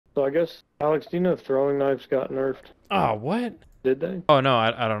So I guess, Alex, do you know throwing knives got nerfed? Oh, what? Did they? Oh, no,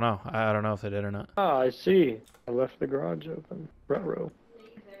 I don't know. I don't know if they did or not. Ah, I see. I left the garage open. Front row.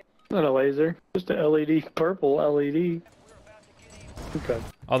 Not a laser, just a LED, purple LED. Okay.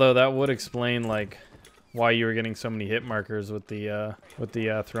 Although that would explain, like, why you were getting so many hit markers with the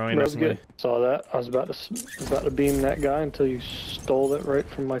throwing recently. Saw that. I was about to beam that guy until you stole it right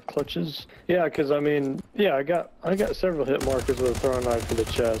from my clutches. Yeah, because I mean, yeah, I got several hit markers with a throwing knife to the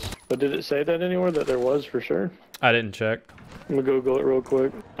chest. But did it say that anywhere that there was for sure? I didn't check. I'm gonna Google it real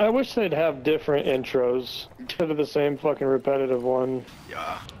quick. I wish they'd have different intros instead of the same fucking repetitive one.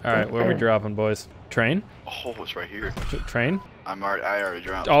 Yeah. All right, where are we dropping, boys? Train? Oh, it's right here. Train? I already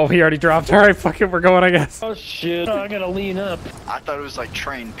dropped. Oh, he already dropped. All right, fuck it, we're going, I guess. Oh shit! Oh, I gotta lean up. I thought it was like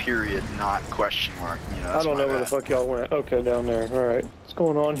train period, not question mark. You know, I that's don't know where the fuck y'all went. Okay, down there. All right. What's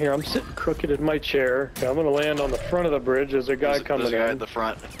going on here? I'm sitting crooked in my chair. Okay, I'm gonna land on the front of the bridge. There's a guy coming in. There's a guy at the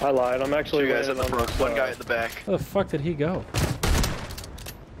front. I lied. I'm actually Two guys at the landing on front. the One guy at the back. Where the fuck did he go?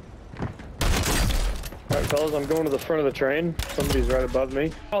 All right, fellas, I'm going to the front of the train. Somebody's right above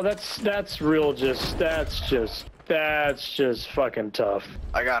me. Oh, that's just fucking tough.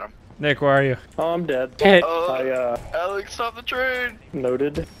 I got him. Nick, where are you? Oh, I'm dead. Hey. Alex, stop the train.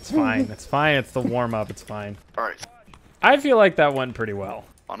 Noted. It's fine. It's fine. It's the warm up. It's fine. All right. I feel like that went pretty well.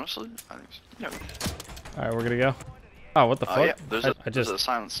 Honestly, I think so. Yeah. All right, we're gonna go. Oh, what the fuck? Yeah, there's a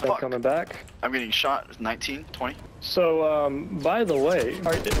silence. They're coming back. I'm getting shot. 19, 20. So, by the way,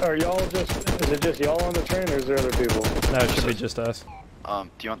 are y'all is it just y'all on the train or is there other people? No, it should be just us. Do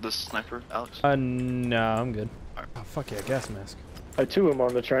you want this sniper, Alex? No, I'm good. Right. Oh, fuck yeah, gas mask. I too am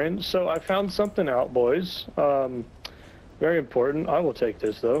on the train. So I found something out, boys. Very important. I will take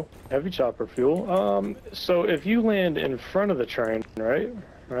this though. Heavy chopper fuel. So if you land in front of the train, right,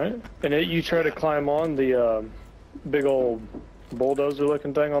 and you try to climb on the big old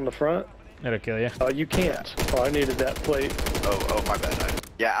bulldozer-looking thing on the front, It'll kill you. you can't. Oh, I needed that plate. Oh, my bad.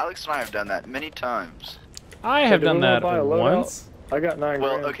 Yeah, Alex and I have done that many times. I have done that once. I got 9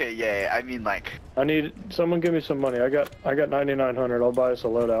 Well, grand. okay, yeah. I mean, like. I need someone give me some money. I got 9,900. I'll buy us a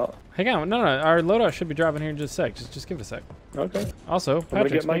loadout. Hang on, no, our loadout should be dropping here in just a sec. Just give it a sec. Okay. Also, I'm gonna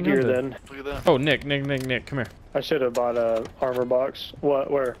get my gear then. Look at that. Oh, Nick, come here. I should have bought a armor box.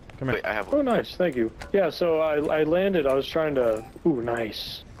 What? Where? Come here. Wait, I have Oh, one. nice. Thank you. Yeah. So I landed. I was trying to. Ooh,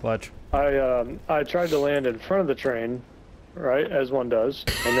 nice. Clutch. I tried to land in front of the train, right, as one does,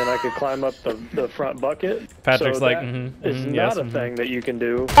 and then I could climb up the front bucket. Patrick's so like, that is not a thing that you can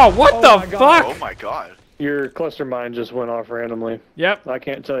do. Oh, what the fuck? Oh my god. Your cluster mine just went off randomly. Yep. I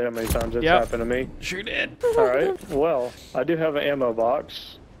can't tell you how many times it's happened to me. Sure did. All right. Well, I do have an ammo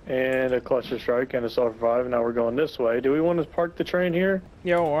box and a cluster strike and a sulfur 5. Now we're going this way. Do we want to park the train here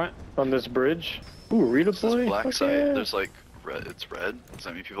Yo, what? on this bridge? Ooh, redeploy. This black Fuck site, yeah. there's like red. It's red. Does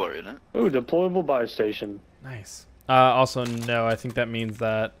that mean people are in it? Ooh, deployable buy station. Nice. Also, no, I think that means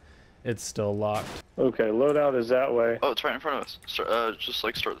that it's still locked. Okay, loadout is that way. Oh, it's right in front of us. Just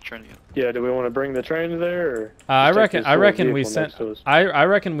like start the train again. Yeah, do we want to bring the train there? Or I just take reckon. this I little reckon we vehicle send. next to us? I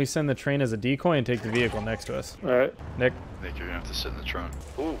reckon we send the train as a decoy and take the vehicle next to us. All right. Nick. I think you're gonna have to sit in the trunk.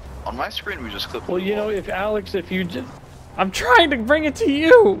 Ooh, on my screen we just clipped. Well, the you know, wall. if you just I'm trying to bring it to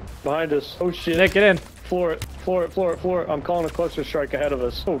you. behind us. Oh shit. Nick, get in. Floor it. I'm calling a cluster strike ahead of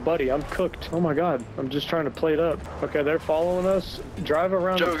us. Oh, buddy, I'm cooked. Oh my god, I'm just trying to plate up. Okay, they're following us. Drive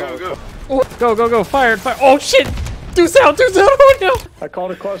around. Go, go, go. Oh, go. Fire. Oh shit. Do sound. Oh no. I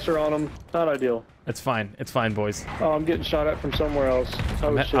called a cluster on them. Not ideal. It's fine, boys. Oh, I'm getting shot at from somewhere else.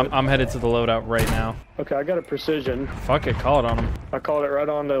 Oh shit. I'm headed to the loadout right now. Okay, I got a precision. Fuck it, call it on them. I called it right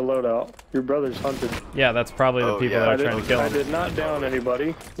on the loadout. Your brother's hunted. Yeah, that's probably the Oh, people yeah, that are trying to kill I him. did not down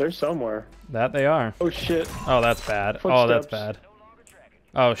anybody. They're somewhere. That they are. Oh shit. Oh, that's bad. Oh, that's Footsteps. bad.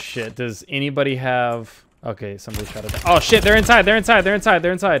 Oh shit. Does anybody have? Okay, somebody shot it down. Oh shit, they're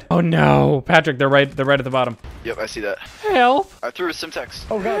inside. Oh no, Patrick, they're right at the bottom. Yep, I see that. Help! I threw a Simtex.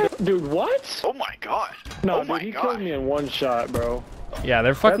 Oh god, dude, what? Oh my god. No, oh dude, my he god. killed me in one shot, bro. Yeah,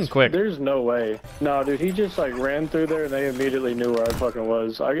 they're fucking quick. There's no way. No, dude, he just like ran through there and they immediately knew where I fucking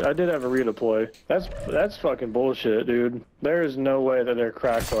was. I did have a redeploy. That's fucking bullshit, dude. There is no way that they're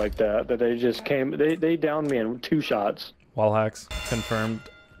cracked like that. That they just came. They downed me in 2 shots. Wall hacks.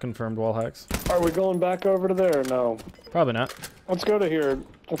 Confirmed wall hacks. Are we going back over to there or no? Probably not. Let's go to here.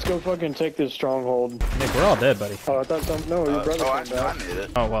 Let's go fucking take this stronghold. Nick, we're all dead, buddy. Oh, I thought no, your brother I came back. made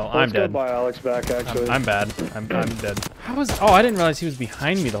it. Oh well, Let's I'm go dead. buy Alex back, actually. I'm bad. I'm dead. How was? Oh, I didn't realize he was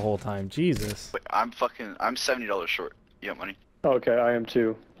behind me the whole time. Jesus. Wait, I'm $70 short. You got money? Okay, I am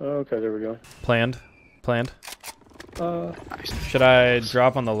too. Okay, there we go. Planned. Nice. Should I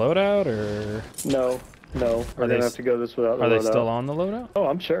drop on the loadout or? No. No, we're gonna have to go this without the Are they loadout. still on the loadout? Oh,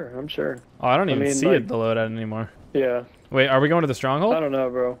 I'm sure. I'm sure. Oh, I don't even see like, it, the loadout anymore. Yeah. Wait, are we going to the stronghold? I don't know,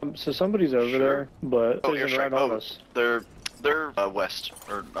 bro. So somebody's over there, but Oh, they're airstrike. right on us. They're west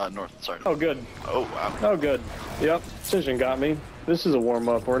or north. Sorry. Oh, good. Oh wow. Oh, good. Yep. Precision got me. This is a warm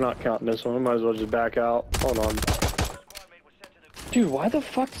up. We're not counting this one. We might as well just back out. Hold on. Dude, why the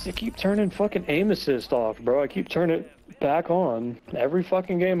fuck does it keep turning fucking aim assist off, bro? I keep turning it back on. Every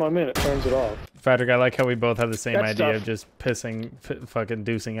fucking game I'm in, it turns it off. Patrick, I like how we both have the same That idea stuff- of just pissing, fucking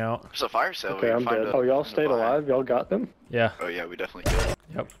deucing out. There's a fire sale. Okay, I'm dead. Oh, y'all stayed alive? Y'all got them? Yeah. Oh yeah, we definitely did.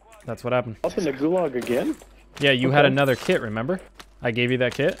 Yep. That's what happened. Up in the gulag again? Yeah, you had Okay. another kit, remember? I gave you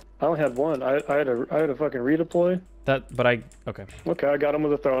that kit. I only had one. I had a fucking redeploy. Okay. Okay, I got him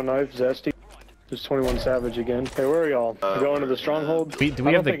with a throwing knife, zesty. Just 21 Savage again. Hey, where are y'all? We're going to the stronghold? Do we I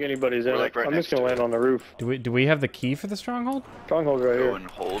don't have think anybody's in We're, it. like, right I'm just next gonna to land it. on the roof. Do we have the key for the stronghold? Stronghold right Go here.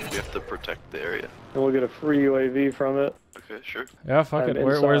 and hold. We have to protect the area. And we'll get a free UAV from it. Okay, sure. Yeah, fuck I'm it.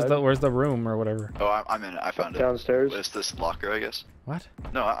 Where's inside. the room or whatever? Oh, I'm in it. I found it. Downstairs. It's this locker, I guess. What?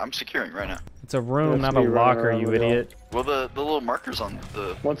 No, I'm securing right now. It's a room, That's not a me running locker, around you with y'all. idiot. Well, the little markers on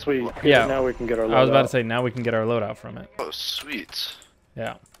the. Once we get Yeah. it, now we can get our loadout. I was about to say, now we can get our loadout from it. Oh, sweet.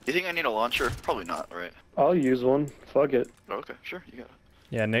 Yeah. You think I need a launcher? Probably not, right? I'll use one. Fuck it. Oh, okay, sure. You got it.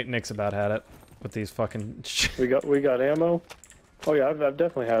 Yeah, Nick's about had it with these fucking. We got ammo. Oh yeah, I've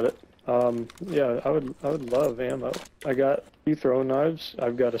definitely had it. Yeah, I would love ammo. I got 2 throwing knives.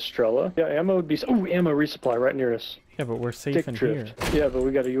 I've got a Strela. Yeah, ammo would be. Oh, ammo resupply right near us. Yeah, but we're safe Dick in here. drift. Yeah, but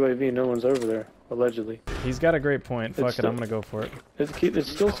we got a UAV. No one's over there, allegedly. He's got a great point. Fuck It's it, I'm gonna go for it. It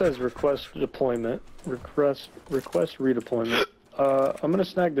still says request deployment. Request redeployment. I'm gonna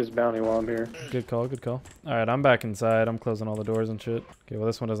snag this bounty while I'm here. Good call, good call. Alright, I'm back inside. I'm closing all the doors and shit. Okay, well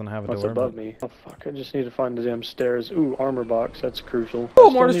this one doesn't have a What's door. above but- me? Oh fuck! I just need to find the damn stairs. Ooh, armor box. That's crucial. Oh, I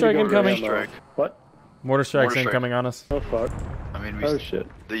still mortar need to strike go get incoming. ammo. Strike. What? Mortar strikes Mortar strike. incoming on us. Oh fuck! I mean, Oh shit!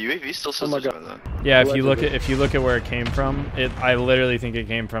 the UAV still says Oh my it's God. by the. Yeah, Allegedly. if you look at where it came from, I literally think it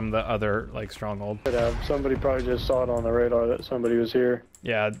came from the other like stronghold. Could have. Somebody probably just saw it on the radar that somebody was here.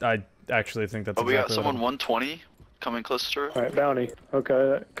 Yeah, I actually think that's Oh, we got exactly someone what 120 coming close to her. All right, bounty. Okay,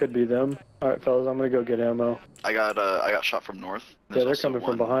 that could be them. All right, fellas, I'm gonna go get ammo. I got shot from north. Yeah, There's they're also coming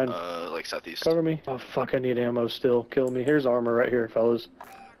from one, behind. like southeast. Cover me. Oh fuck! I need ammo still. Kill me. Here's armor right here, fellas.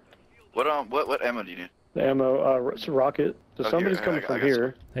 What ammo do you need? The ammo. It's a rocket. So Oh, somebody's here, coming I from got some.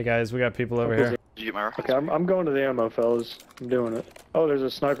 here. Hey guys, we got people over Okay. here. Did you get my rockets? Okay, I'm going to the ammo, fellas. I'm doing it. Oh, there's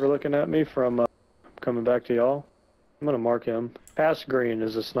a sniper looking at me from coming back to y'all. I'm gonna mark him. Past green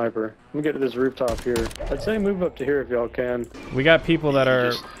is a sniper. I'm gonna get to this rooftop here. I'd say move up to here if y'all can. We got people that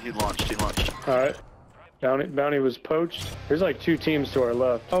are. He launched. All right. Bounty was poached. There's like 2 teams to our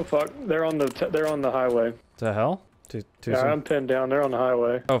left. Oh fuck! They're on the highway. The hell? Too Yeah, soon? I'm pinned down. They're on the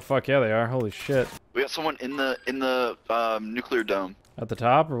highway. Oh fuck yeah, they are. Holy shit. We got someone in the nuclear dome. At the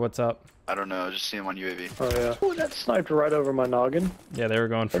top or what's up? I don't know. I just see him on UAV. Oh yeah. Oh, that sniped right over my noggin. Yeah, they were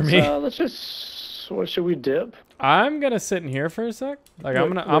going for Let's, me. let's just. What should we dip? I'm gonna sit in here for a sec. Like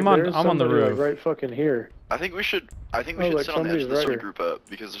Look, I'm on there's the somebody, roof. like, right fucking here. I think we should. Oh, sit look, on the edge somebody's of this right one here. group up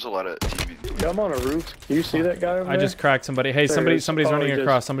because there's a lot of teaming. Yeah, I'm on a roof. Do you see that guy over I there? just cracked somebody. Hey, There somebody's he is. Oh, running he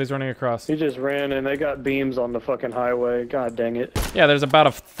across. just- Somebody's running across. He just ran and they got beams on the fucking highway. God dang it. Yeah, there's about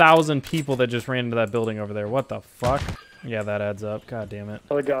 1,000 people that just ran into that building over there. What the fuck? Yeah, that adds up. God damn it.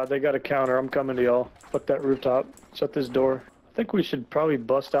 Oh god, they got a counter. I'm coming to y'all. Fuck that rooftop. Shut this door. I think we should probably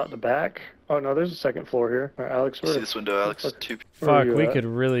bust out the back. Oh no, there's a second floor here. All right, Alex, See where? this window, Alex? Fuck. Two. Where are Fuck, you we at? could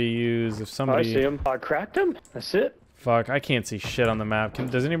really use if I somebody. see him. I cracked him. That's it. Fuck, I can't see shit on the map.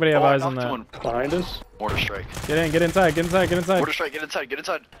 Does anybody have I eyes on knocked that? one. Behind us. Mortar strike. Get in, get inside, get inside, get inside. Mortar strike. Get inside. Get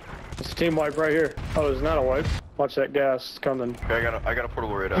inside. It's a team wipe right here. Oh, it's not a wipe. Watch that gas. It's coming. Okay, I got a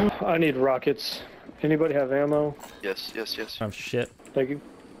portable radar. I need rockets. Anybody have ammo? Yes. Oh shit. Thank you.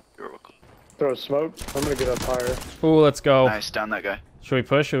 You're welcome. Throw smoke. I'm gonna get up higher. Ooh, let's go. Nice, down that guy. Should we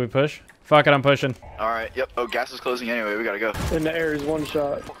push? Should we push? Fuck it, I'm pushing. All right. Yep. Oh, gas is closing anyway. We gotta go. In the air is one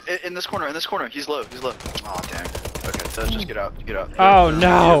shot. In this corner. In this corner. He's low. He's low. Oh dang. Okay, so let's just get out. Get out. Oh, Here,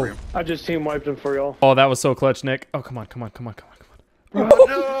 no. here. I just team wiped him for y'all. Oh, that was so clutch, Nick. Oh, come on, come on, come on, come on, come on. Oh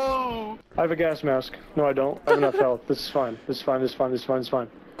no! I have a gas mask. No, I don't. I have enough health. This is fine. This is fine. This is fine. This is fine. This is fine.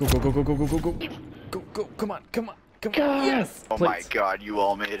 Go, go, go, go, go, go, go, go. Go, go, come on, come on, come on. Yes! Oh my Please. God! You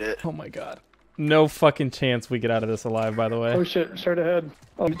all made it. Oh my god. No fucking chance we get out of this alive, by the way. Oh shit! Straight ahead.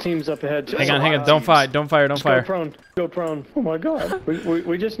 Oh, the team's up ahead. Hang on, a hang lot on. of Don't teams. fight, don't fire, don't Just go fire. prone. Go prone. Oh my god.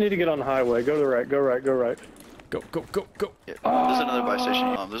 We just need to get on the highway. Go to the right. Go right. Go right. Go, go, go, go. Yeah, there's another buy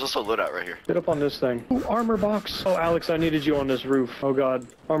station. There's also a loadout right here. Get up on this thing. Ooh, armor box. Oh, Alex, I needed you on this roof. Oh god.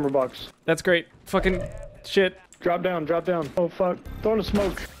 Armor box. That's great. Fucking shit. Drop down, drop down. Oh fuck. Throwing a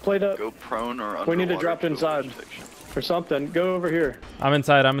smoke. Plate up. Go prone or underwater. We need to drop inside. Or something. Go over here. I'm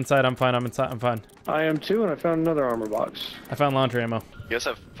inside. I'm inside. I'm fine. I'm inside. I'm fine. I am too, and I found another armor box. I found laundry ammo. You guys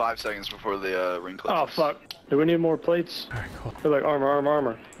have 5 seconds before the ring closes. Oh fuck. Do we need more plates? All right, cool. They're like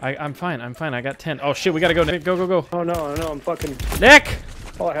armor. I'm fine. I'm fine. I got 10. Oh shit, we gotta go. Nick, go, go, go. Oh no, I'm fucking. Nick!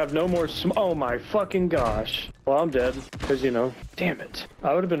 Oh, I have no more oh my fucking gosh. Well, I'm dead. Because, you know, damn it.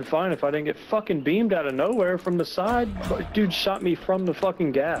 I would have been fine if I didn't get fucking beamed out of nowhere from the side. But dude shot me from the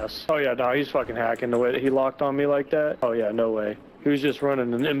fucking gas. Oh yeah, no, he's fucking hacking the way that he locked on me like that. Oh yeah, no way. He was just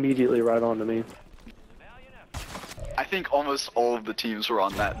running immediately right onto me. I think almost all of the teams were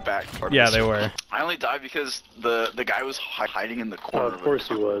on that back part. Yeah, they were. I only died because the guy was hiding in the Oh, corner. of course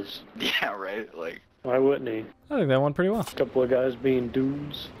he was. Yeah, right? Like, Why wouldn't he? I think that went pretty well. A couple of guys being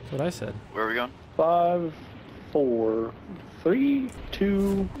dudes. That's what I said. where are we going? 5, 4, 3,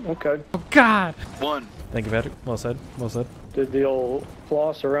 2. Okay. Oh God! 1. Thank you, Patrick. Well said. Well said. Did the old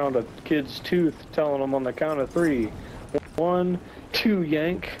floss around a kid's tooth, telling him on the count of 3. 1, 2,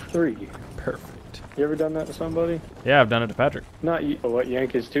 yank, 3. Perfect. You ever done that to somebody? Yeah, I've done it to Patrick. Not you. What,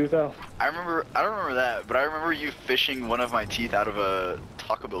 yank his tooth out? I don't remember that, but I remember you fishing one of my teeth out of a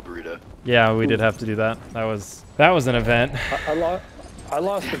Taco Bell burrito. Yeah, we did have to do that. That was an event. I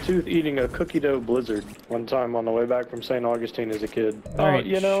lost a tooth eating a cookie dough blizzard one time on the way back from St. Augustine as a kid. There ain't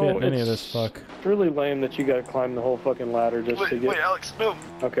You know, shit in any of it's this fuck. really lame that you gotta climb the whole fucking ladder just to get... Wait, Alex, no!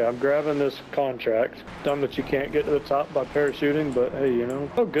 Okay, I'm grabbing this contract. Dumb that you can't get to the top by parachuting, but hey, you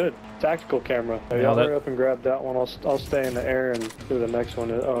know. Oh, good. Tactical camera. Hey, y'all hurry up and grab that one. I'll stay in the air and do the next one.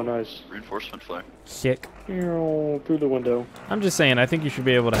 Oh, nice. Reinforcement flare. Sick. Through the window. I'm just saying, I think you should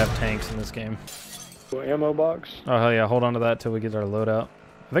be able to have tanks in this game. Ammo box. Oh, hell yeah. Hold on to that till we get our loadout.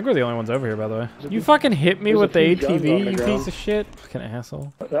 I think we're the only ones over here, by the way. You fucking hit me with the ATV, you piece of shit. Fucking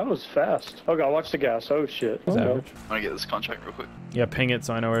asshole. That was fast. Oh, God, watch the gas. Oh, shit. Oh, no. I'm gonna get this contract real quick. Yeah, ping it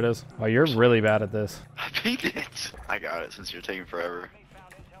so I know where it is. Wow, you're really bad at this. I pinged it! I got it since you're taking forever.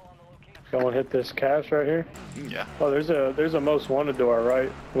 Go and hit this cache right here. Yeah. Oh, there's a most wanted to our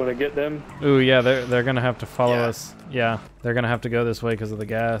right. Want to get them? Ooh, yeah, they're gonna have to follow us. Yeah, they're gonna have to go this way because of the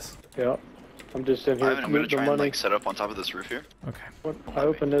gas. Yeah. I'm just in here I'm gonna try the money. and like set up on top of this roof here. Okay. I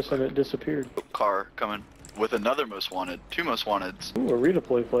opened this and it disappeared. Car coming with another most wanted. 2 most wanteds. Ooh, a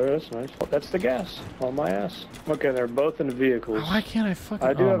redeploy flare. That's nice. Oh, that's the gas on my ass. Okay, they're both in the vehicles. Why can't I fucking...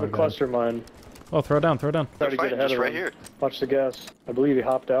 I do oh have my a God. cluster mine. Oh, throw it down, throw it down. Try to get Fighting ahead just of right him. here. Watch the gas. I believe he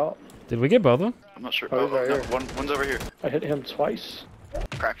hopped out. Did we get both of them? I'm not sure. Oh, he's right no, here. one's over here. I hit him twice.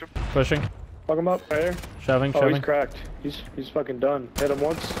 Cracked him. Pushing. Fuck him up right here. Shoving, Oh, shoving. he's cracked. He's fucking done. Hit him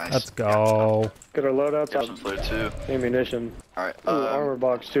once. Nice. Let's go. Get our loadouts Got some out. flare too. Ammunition. Alright, Ooh, armor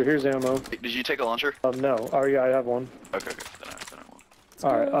box too. Here's ammo. did you take a launcher? No. Oh yeah, I have one. Okay, then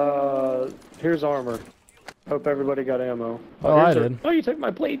I won't. Alright, here's armor. Hope everybody got ammo. Oh, I here's did. Oh, you took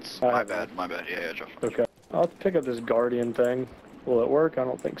my plates. My bad. Yeah, dropped. Okay. I'll pick up this Guardian thing. Will it work? I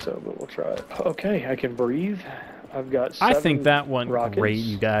don't think so, but we'll try it. Okay, I can breathe. I've got 7 I think that went rockets. great,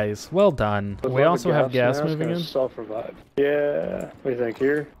 you guys. Well done. With We all the also have gas now, it's moving gonna in. Self-revive. Yeah. What do you think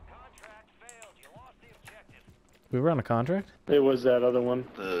here? We were on a contract? It was that other one.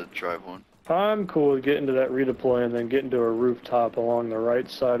 The drive one. I'm cool with getting to that redeploy and then getting to a rooftop along the right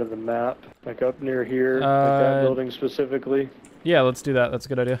side of the map. Like up near here, like that building specifically. Yeah, let's do that. That's a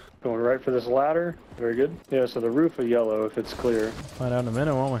good idea. Going right for this ladder. Very good. Yeah, so the roof of yellow if it's clear. Find out in a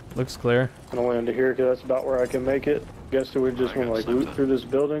minute, won't we? Looks clear. I'm gonna land to here because that's about where I can make it. Guess we just want to like loot through this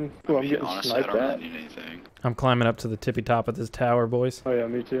building. Oh, I'm getting honestly, I sniped don't at. really need anything. I'm climbing up to the tippy top of this tower, boys. Oh yeah,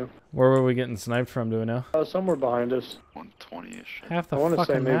 me too. Where were we getting sniped from, do we know? Somewhere behind us. 120-ish. Half the I want to say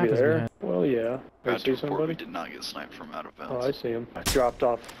fucking map maybe is there. behind. Well, yeah. I Bad see to report, we somebody. did not get sniped from out of bounds. Oh, I see him. I dropped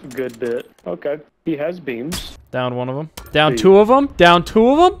off a good bit. Okay. He has beams. Down one of them. Down See. 2 of them. Down 2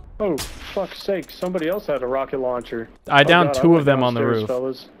 of them. Oh, fuck's sake. Somebody else had a rocket launcher. I downed God, I 2 went of them on the downstairs, roof.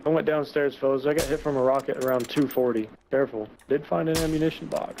 Fellas. I went downstairs, fellas. I got hit from a rocket around 240. Careful. Did find an ammunition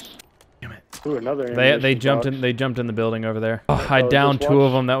box. Damn it. Ooh, another ammunition They jumped box. in. They jumped in the building over there. Oh, I Oh, downed just 2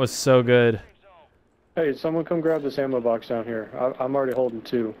 of watch. them. That was so good. Hey, someone come grab this ammo box down here. I'm already holding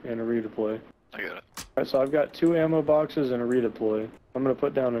 2 and a redeploy. I got it. Alright, so I've got 2 ammo boxes and a redeploy. I'm gonna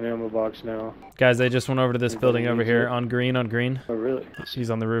put down an ammo box now. Guys, they just went over to this Anybody building over needs here it? on green. On green. Oh, really? He's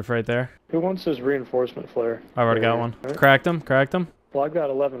on the roof right there. Who wants this reinforcement flare? I've already got Right one. here. Alright. Cracked him. Cracked him. Well, I've got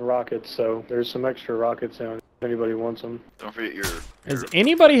 11 rockets, so there's some extra rockets down if anybody wants them. Don't forget your Is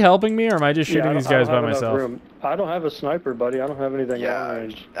anybody helping me, or am I just shooting I these don't- I guys don't by have enough myself? room. I don't have a sniper, buddy. I don't have anything long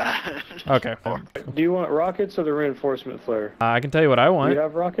range. Okay. Do you want rockets or the reinforcement flare? I can tell you what I Do want. you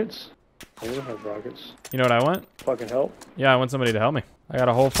have rockets? I don't have rockets. You know what I want? Fucking help. Yeah, I want somebody to help me. I got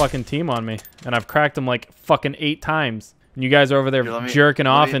a whole fucking team on me, and I've cracked them like fucking 8 times. And you guys are over there jerking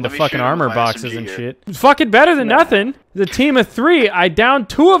off into fucking armor boxes and shit. It's fucking better than nothing. The team of 3, I downed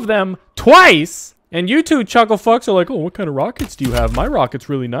 2 of them twice. And you two chuckle fucks are like, oh, what kind of rockets do you have? My rocket's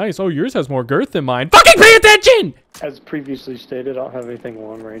really nice. Oh, yours has more girth than mine. Fucking pay attention! As previously stated, I don't have anything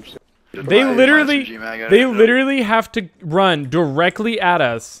long range. They literally have to run directly at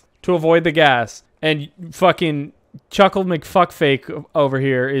us to avoid the gas. And fucking Chuckle McFuckfake over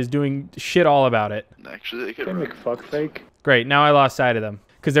here is doing shit all about it. Actually, they could McFuckfake. Great, now I lost sight of them.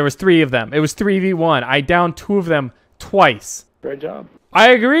 Because there was 3 of them. It was 3v1. I downed 2 of them twice. Great job.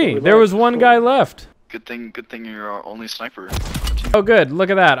 I agree. There was 1 guy left. Good thing you're our only sniper. Oh, good. Look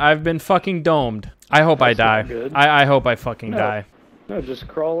at that. I've been fucking domed. I hope I die. I hope I fucking die. No, just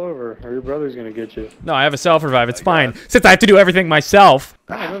crawl over, or your brother's gonna get you. No, I have a self-revive. It's fine. Since I have to do everything myself.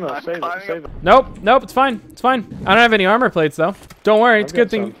 No, save it. Nope, it's fine. It's fine. I don't have any armor plates, though. Don't worry. It's a good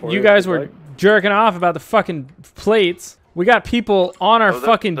thing you guys were jerking off about the fucking plates. We got people on our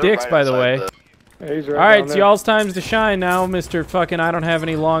fucking dicks, by the way. Yeah, he's all right, it's y'all's times to shine now, Mr. Fucking I don't have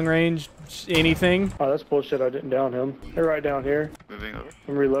any long range anything. Oh, that's bullshit. I didn't down him. They're right down here. Moving over.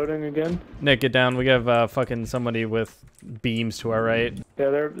 I'm reloading again. Nick, get down. We have fucking somebody with beams to our right. Yeah,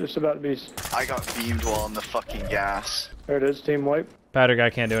 they're just about to be. I got beamed while in the fucking gas. There it is, team wipe. Patrick,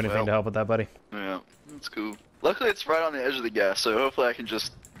 I can't do anything to help with that, buddy. Yeah, that's cool. Luckily, it's right on the edge of the gas, so hopefully I can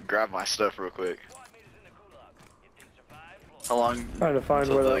just grab my stuff real quick. How long? Trying to find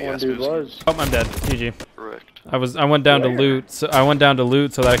where that one dude was. Oh, I'm dead. GG. Correct. I went down to loot. So I went down to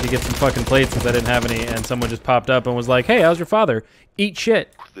loot so that I could get some fucking plates because I didn't have any, and someone just popped up and was like, "Hey, how's your father? Eat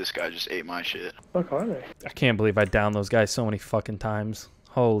shit." This guy just ate my shit. Fuck are they? I can't believe I downed those guys so many fucking times.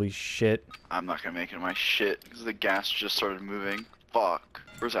 Holy shit. I'm not gonna make it in my shit because the gas just started moving. Fuck.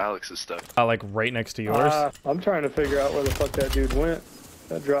 Where's Alex's stuff? Like right next to yours. I'm trying to figure out where the fuck that dude went.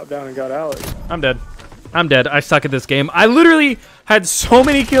 That dropped down and got Alex. I'm dead. I'm dead. I suck at this game. I literally had so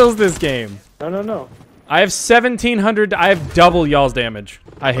many kills this game. No. I have 1,700. I have double y'all's damage.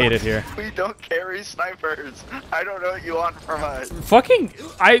 I hate it here. We don't carry snipers. I don't know what you want from us. Fucking,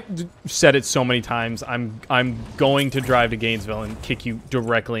 I said it so many times. I'm going to drive to Gainesville and kick you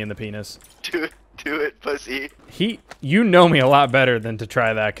directly in the penis. Do it, pussy. You know me a lot better than to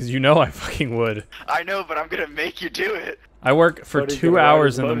try that, because you know I fucking would. I know, but I'm gonna make you do it. I work for 2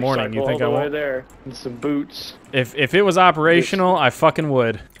 hours in the morning. You think I won't? There, and some boots. If it was operational, I fucking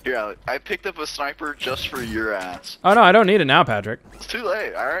would. Here, Alex, I picked up a sniper just for your ass. Oh no, I don't need it now, Patrick. It's too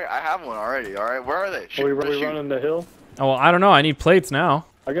late. All right, I have one already. All right, where are they? Are we running the hill? Oh well, I don't know. I need plates now.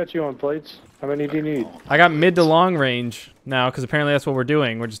 I got you on plates. How many do you need? I got mid to long range now, because apparently that's what we're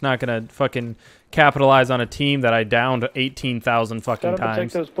doing. We're just not gonna fucking capitalize on a team that I downed 18,000 fucking times.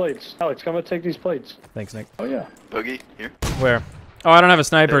 Take those plates. Alex, come and take these plates. Thanks, Nick. Oh yeah. Boogie, here. Where? Oh, I don't have a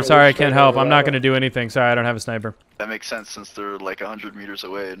sniper. Sorry, I can't help. I'm not gonna do anything. Sorry, I don't have a sniper. That makes sense since they're like 100 meters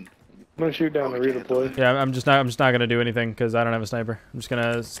away. And I'm gonna shoot down the redeploy. Yeah, I'm just not gonna do anything because I don't have a sniper. I'm just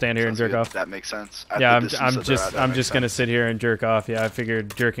gonna stand here and jerk off. That makes sense. Yeah, I'm just gonna sit here and jerk off. Yeah, I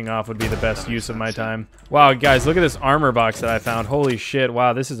figured jerking off would be the best use of my time. Wow, guys, look at this armor box that I found. Holy shit!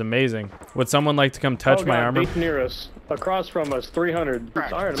 Wow, this is amazing. Would someone like to come touch my armor? Deep near us, across from us, 300.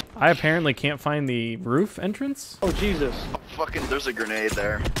 I apparently can't find the roof entrance. Oh Jesus! Oh, fucking, there's a grenade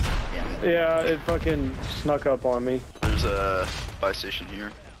there. Yeah, it fucking snuck up on me. There's a buy station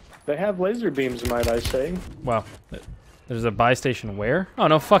here. They have laser beams, might I say. Wow. There's a buy station where? Oh,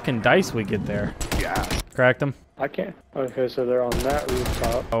 no fucking dice we get there. Yeah. Cracked them? I can't. Okay, so they're on that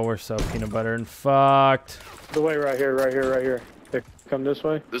rooftop. Oh, we're so peanut butter and fucked. The way right here. They come this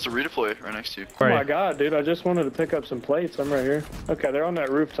way. There's a redeploy right next to you. Oh my god, dude, I just wanted to pick up some plates. I'm right here. Okay, they're on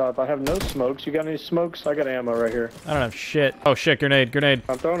that rooftop. I have no smokes. You got any smokes? I got ammo right here. I don't have shit. Oh shit, grenade.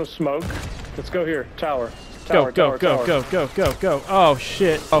 I'm throwing a smoke. Let's go here. Tower. Go. Oh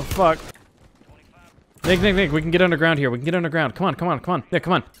shit. Oh fuck. Nick, we can get underground here. Come on. Nick,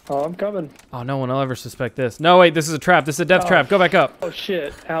 come on. Oh, I'm coming. Oh, no one will ever suspect this. No, wait, this is a trap. This is a death trap. Go back up. Oh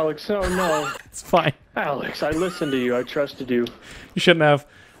shit, Alex. Oh no. It's fine. Alex, I listened to you. I trusted you. You shouldn't have.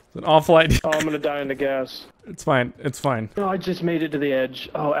 It's an awful idea. Oh, I'm gonna die in the gas. It's fine. No, I just made it to the edge.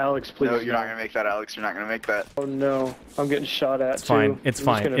 Oh, Alex, please. No, you're not gonna make that, Alex. You're not gonna make that. Oh no, I'm getting shot at. It's fine. Too. It's I'm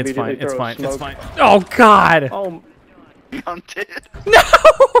fine. just It's gonna fine. It's immediately fine. throw It's smoke. fine. Oh god. Oh. I'm dead. No.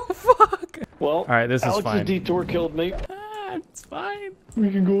 Fuck. Well, all right, this is fine. Alex's detour killed me. It's fine.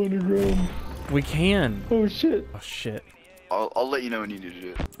 We can go underground. We can. Oh shit. Oh shit. I'll let you know when you need to do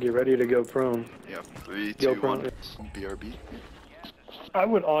it. Get ready to go prone. Yeah. 3, 2, 1. BRB. I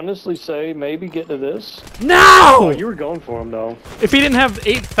would honestly say maybe get to this. No! Oh, you were going for him though. If he didn't have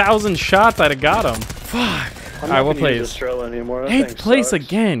 8,000 shots, I'd have got him. Fuck. I'm Alright, not we'll gonna play use Estrella anymore. That 8th thing place sucks.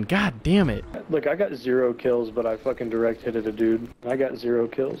 again. God damn it. Look, I got 0 kills, but I fucking direct hitted a dude. I got 0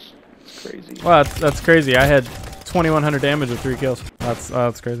 kills. It's crazy. Well, that's crazy. I had 2,100 damage with 3 kills.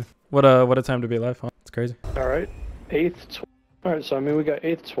 That's crazy. What a time to be alive, huh? It's crazy. All right, 8th. All right, so I mean we got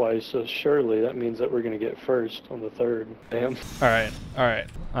 8th twice, so surely that means that we're gonna get 1st on the 3rd. Damn. All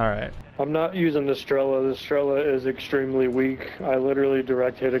right. I'm not using the Strela. The Strela is extremely weak. I literally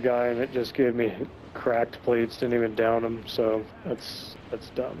direct hit a guy and it just gave me cracked plates. Didn't even down him. So that's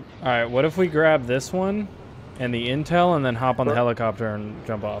dumb. All right. What if we grab this one and the intel and then hop on the helicopter and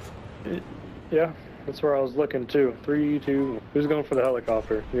jump off? Yeah. That's where I was looking too. 3, 2. Who's going for the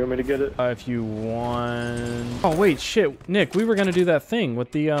helicopter? You want me to get it? If you want. Oh wait, shit, Nick. We were gonna do that thing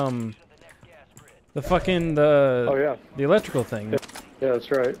with the fucking Oh yeah. the electrical thing. Yeah,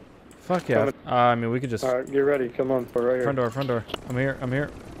 that's right. Fuck yeah. I mean, we could just. All right, get ready. Come on, we're right here. Front door. I'm here.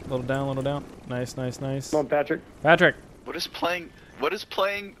 Little down. Nice. Come on, Patrick. Patrick. What is playing?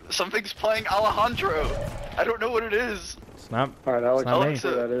 Something's playing Alejandro. I don't know what it is. It's not. All right, Alex. It's not me. Mark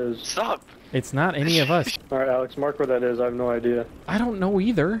where that is. Stop. It's not any of us. All right, Alex. Mark where that is. I have no idea. I don't know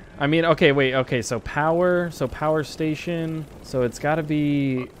either. I mean, okay, wait. Okay, so power station. So it's got to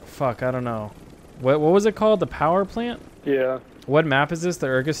be. Fuck, I don't know. What was it called? The power plant? Yeah. What map is this? The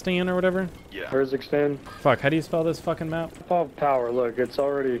Urgistan or whatever? Yeah. Urgistan. Fuck, how do you spell this fucking map? Power. Look, it's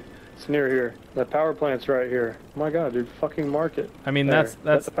near here. The power plant's right here. Oh my god, dude, fucking mark it. I mean, that's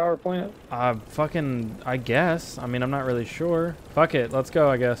that's the power plant. fucking, I guess. I mean, I'm not really sure. Fuck it, let's go,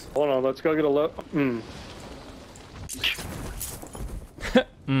 I guess. Hold on, let's go get a look.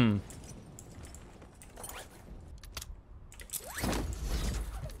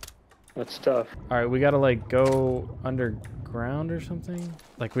 That's tough. All right, we gotta like go underground or something.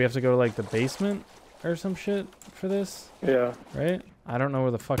 Like we have to go to like the basement or some shit for this. Yeah. Right? I don't know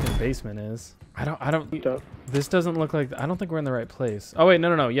where the fucking basement is. I don't. This doesn't look like. I don't think we're in the right place. Oh wait,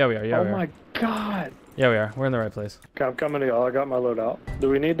 no. Yeah, we are. Yeah, oh we are. my god. Yeah, we are. We're in the right place. Okay, I'm coming to y'all. I got my load out. Do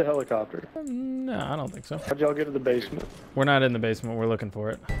we need the helicopter? No, I don't think so. How'd y'all get to the basement? We're not in the basement. We're looking for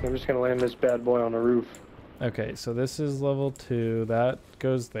it. I'm just gonna land this bad boy on the roof. Okay, so this is level 2. That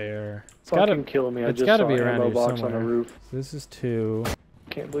goes there. It's Fucking gotta kill me. I it's just gotta saw be an around ammo here box somewhere. on the roof. So this is 2.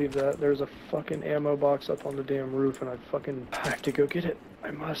 Can't believe that. There's a fucking ammo box up on the damn roof, and I have to go get it. I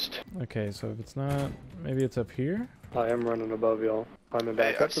must. Okay, so if it's not, maybe it's up here. I am running above y'all. I'm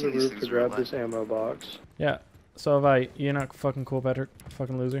back up to the roof to grab this ammo box. Yeah. So have I. You're not fucking cool, Patrick.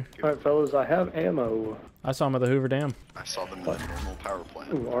 Fucking loser. Alright, fellas, I have ammo. I saw him at the Hoover Dam. I saw them in the normal power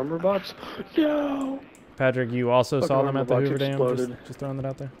plant. Ooh, armor box? No! Patrick, you also Fucking saw them at the armor Hoover box Dam? exploded. Just throwing that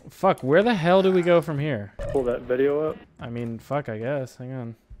out there. Fuck, where the hell do we go from here? Pull that video up. I mean, fuck, I guess. Hang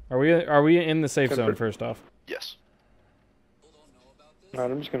on. Are we in the safe zone first off? Yes. Alright,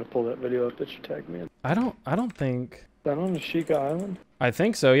 I'm just gonna pull that video up that you tagged me in. I don't think. Is that on Ashika Island? I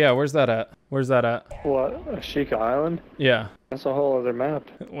think so, yeah. Where's that at? Where's that at? What? Ashika Island? Yeah. That's a whole other map.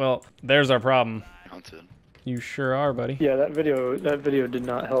 Well, there's our problem. Hunted. You sure are, buddy. Yeah, that video did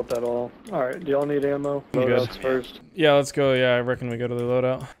not help at all. Alright, do y'all need ammo? You good? Loadouts first. Yeah, let's go. Yeah, I reckon we go to the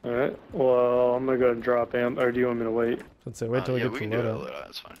loadout. Alright, well, I'm gonna go and drop ammo, or do you want me to wait? Let's say wait till we yeah, get we to can the do loadout. it.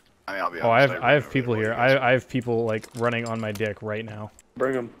 That's fine. I mean, I'll be Oh, honest. I have people here. I have people like running on my dick right now.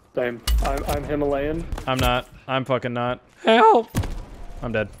 Bring them. Same. I'm Himalayan. I'm not. I'm fucking not. Help!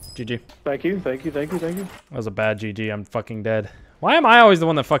 I'm dead. GG. Thank you. That was a bad GG. I'm fucking dead. Why am I always the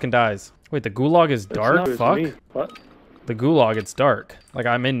one that fucking dies? Wait, the gulag is dark? It's Fuck. me. What? The gulag, it's dark. Like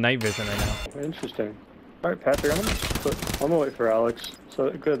I'm in night vision right now. Interesting. Alright, Patrick, I'm gonna wait for Alex.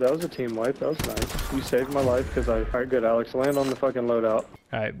 So, good, that was a team wipe. That was nice. You saved my life because Alright, good, Alex. Land on the fucking loadout.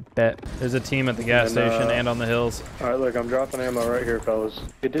 Alright, bet. There's a team at the gas station and on the hills. Alright, look, I'm dropping ammo right here, fellas.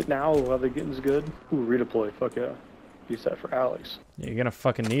 Get it now while the getting's good. Ooh, redeploy. Fuck yeah. Use that for Alex. Yeah, you're gonna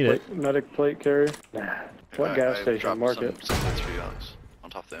fucking need it. Medic plate carrier. Nah. What gas station? Mark it. Some plates for you, Alex, on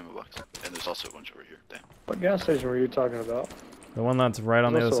top of the ammo box. And there's also a bunch over here. Damn. What gas station were you talking about? The one that's right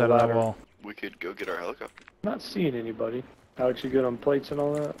on the There's other also side a of that ladder. wall. We could go get our helicopter. I'm not seeing anybody. Alex, you good on plates and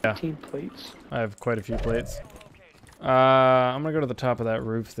all that? Yeah. 15 plates. I have quite a few plates. I'm gonna go to the top of that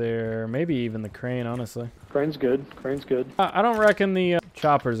roof there. Maybe even the crane, honestly. Crane's good. Crane's good. I don't reckon the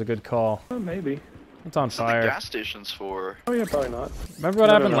chopper's a good call. Maybe. It's on What's the fire. gas stations for? Oh yeah, probably not. Remember what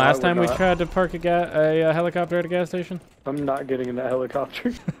No, happened no, last I time would we not. tried to park a helicopter at a gas station? I'm not getting in that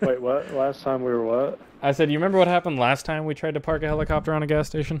helicopter. Wait, what? Last time we were what? I said, you remember what happened last time we tried to park a helicopter on a gas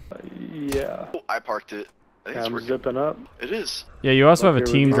station? Yeah. Oh, I parked it. I think it's I'm working. zipping up. It is. Yeah, you also have a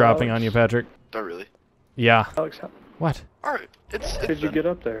Okay, team with dropping Alex. on you, Patrick. Oh, really? Yeah. Alex, how What? Alright. It's did you done. get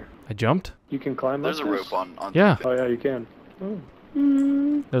up there? I jumped? You can climb There's a up this? rope on Yeah. Oh yeah, you can. Oh.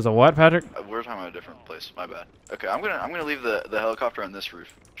 There's a what, Patrick? We're we're talking about a different place. My bad. Okay, I'm gonna leave the helicopter on this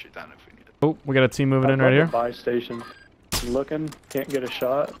roof. Shoot down if we need it. Oh, we got a team moving in right here. Buy station. I'm looking. Can't get a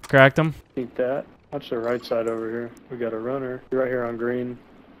shot. Cracked him. Eat that. Watch the right side over here. We got a runner. You're right here on green.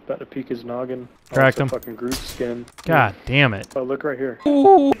 About to peek his noggin. Cracked him. Fucking Groot skin. God damn it. Oh, look right here.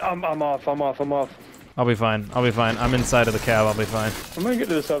 Ooh. I'm off. I'll be fine. I'll be fine. I'm inside of the cab. I'll be fine. I'm gonna get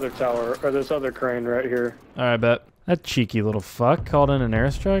to this other tower, or this other crane right here. Alright, bet. That cheeky little fuck called in an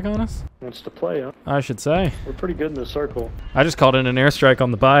airstrike on us? Wants to play, huh? I should say. We're pretty good in the circle. I just called in an airstrike on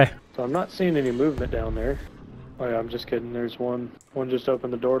the buy. So I'm not seeing any movement down there. Oh yeah, I'm just kidding. There's one. One just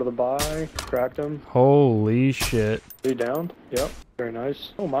opened the door to the buy. Cracked him. Holy shit. He downed? Yep. Very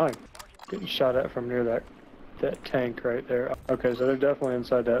nice. Oh my. Getting shot at from near that tank right there. Okay, so they're definitely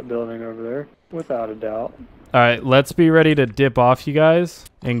inside that building over there. Without a doubt. Alright, let's be ready to dip off, you guys,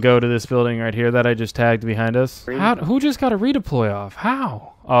 and go to this building right here that I just tagged behind us. Who just got a redeploy off?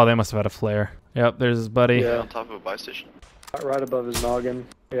 How? Oh, they must have had a flare. Yep, there's his buddy. Yeah, on top of a buy station. Right above his noggin.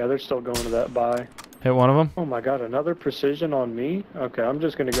 Yeah, they're still going to that buy. Hit one of them. Oh my god, another precision on me? Okay, I'm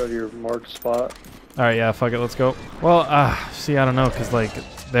just gonna go to your marked spot. Alright, yeah, fuck it, let's go. Well, see, I don't know, because, like,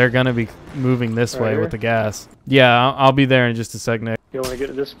 they're gonna be moving this way with the gas. Yeah, I'll be there in just a sec, Nick. You wanna get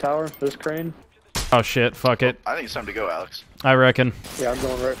to this tower? This crane? Oh shit, fuck it. I think it's time to go, Alex. I reckon. Yeah, I'm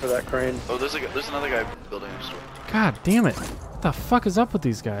going right for that crane. Oh, there's another guy building a store. God damn it. What the fuck is up with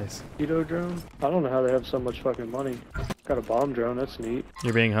these guys? Mosquito drone? I don't know how they have so much fucking money. Got a bomb drone, that's neat.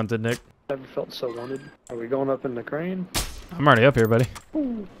 You're being hunted, Nick. Never felt so wanted. Are we going up in the crane? I'm already up here, buddy.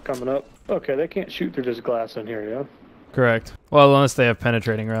 Ooh, coming up. Okay, they can't shoot through this glass in here, yeah? Correct. Well, unless they have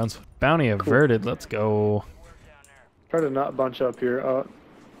penetrating rounds. Bounty averted, let's go. Try to not bunch up here.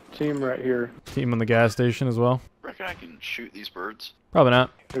 Team right here. Team on the gas station as well. Reckon I can shoot these birds? Probably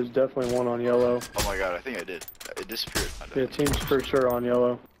not. There's definitely one on yellow. Oh my god, I think I did. It disappeared. Yeah, team's for sure on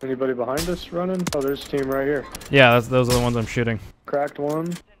yellow. Anybody behind us running? Oh, there's a team right here. Yeah, those are the ones I'm shooting. Cracked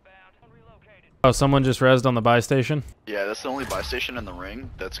one. Oh, someone just rezzed on the buy station? Yeah, that's the only buy station in the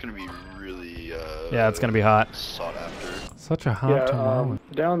ring. That's gonna be really, yeah, it's gonna be hot. Sought after. Such a hot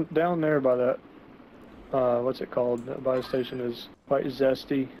moment. Down there by that, what's it called? That buy station is quite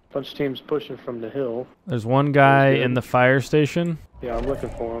zesty. Bunch of teams pushing from the hill. There's one guy in the fire station. Yeah, I'm looking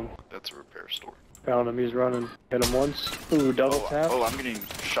for him. That's a repair store. Found him, he's running. Hit him once. Ooh, double tap. Oh, I'm getting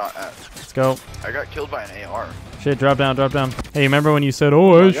shot at. Let's go. I got killed by an AR. Shit, drop down, drop down. Hey, remember when you said,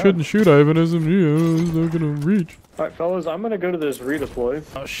 oh, I shouldn't shoot, I have an SMG, it's not gonna reach. Alright, fellas, I'm gonna go to this redeploy.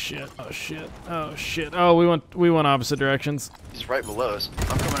 Oh shit, oh shit, oh shit. Oh, we went opposite directions. He's right below us.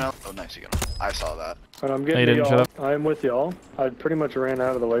 I'm coming out. Oh, nice, you got him. I saw that. And I'm getting y'all. I'm with y'all. I pretty much ran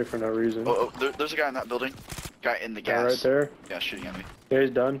out of the way for no reason. There's a guy in that building. Guy in the gas. Right there? Yeah, shooting at me. Yeah,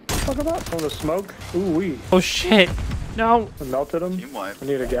 he's done. Talk about some of the smoke. Ooh wee. Oh shit. No. I melted him. Team wipe. I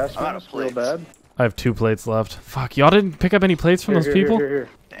need a gas mask real bad. I have 2 plates left. Fuck, y'all didn't pick up any plates from those people? Here.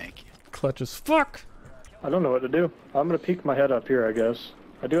 Thank you. Clutch as fuck. I don't know what to do. I'm gonna peek my head up here, I guess.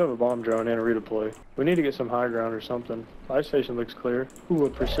 I do have a bomb drone and a redeploy. We need to get some high ground or something. Fire station looks clear. Ooh, a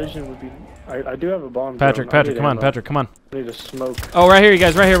precision would be... I do have a bomb drone. Patrick, come on, Patrick, come on. I need a smoke. Oh, right here, you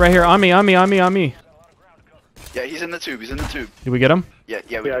guys, right here. On me. Yeah, he's in the tube, Did we get him? Yeah,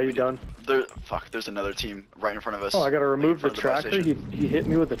 you done? There's another team right in front of us. Oh, I gotta remove the tracker? He hit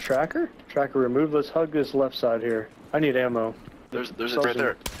me with the tracker? Tracker removed. Let's hug this left side here. I need ammo. There's it right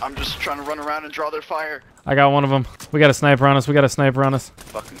there. I'm just trying to run around and draw their fire. I got one of them. We got a sniper on us.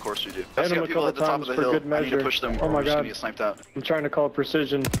 Fucking course we do. Let's get people at the top of the hill. I need to push them or we're just gonna get sniped out. I'm trying to call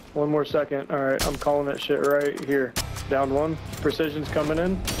precision. One more second. Alright, I'm calling that shit right here. Down one. Precision's coming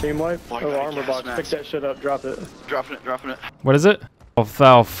in. Team wipe. Oh, armor box. Pick that shit up. Drop it. Dropping it. What is it? Oh,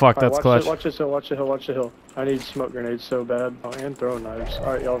 fuck, that's clutch. Watch this hill. I need smoke grenades so bad. Oh, and throwing knives.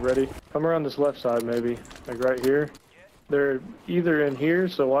 Alright, y'all ready? Come around this left side maybe. Like right here. They're either in here,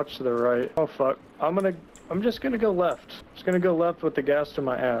 so watch to the right. Oh fuck. I'm just gonna go left. Just gonna go left with the gas to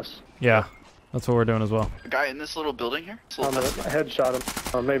my ass. Yeah, that's what we're doing as well. A guy in this little building here? I headshot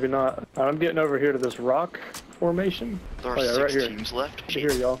him. Or maybe not. I'm getting over here to this rock formation. There are 6 teams left.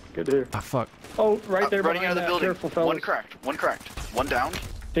 Get here, y'all. Get here. Ah, fuck. Oh, right there. Running out of the building. Careful, fellas. One cracked. One down.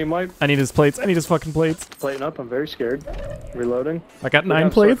 Team wipe. I need his plates. I need his fucking plates. Plating up. I'm very scared. Reloading. I got 9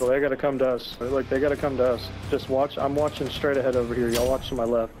 plates. Circle. They gotta come to us. Look, they gotta come to us. Just watch. I'm watching straight ahead over here. Y'all watch to my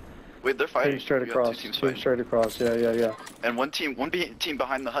left. Wait, they're fighting. Team straight across. Team straight across. Yeah. And one team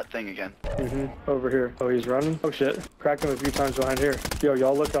behind the hut thing again. Over here. Oh, he's running. Oh shit. Cracked him a few times behind here. Yo,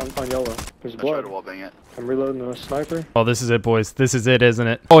 y'all look on yellow. There's blood. I tried to wallbang it. I'm reloading a sniper. Oh, this is it, boys. This is it, isn't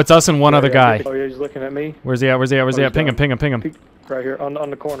it? Oh, it's us and one other guy. Oh yeah, he's looking at me. Where's he at? Ping him. Right here, on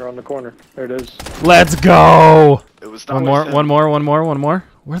the corner. There it is. Let's go! It was one more.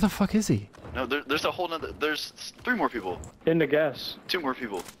 Where the fuck is he? No, there's a whole nother. There's 3 more people. In the gas. 2 more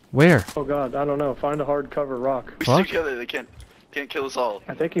people. Where? Oh god, I don't know. Find a hard cover rock. We Fuck. stick together. They can't kill us all.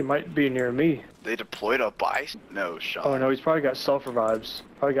 I think he might be near me. They deployed a buy. No shot. Oh no, he's probably got self revives.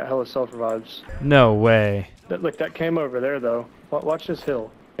 Probably got hella self revives. No way. Look, that came over there though. Watch this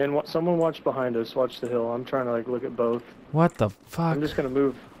hill. And someone watch behind us. Watch the hill. I'm trying to like look at both. What the fuck? I'm just gonna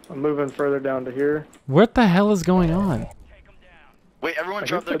move. I'm moving further down to here. What the hell is going on? Wait, everyone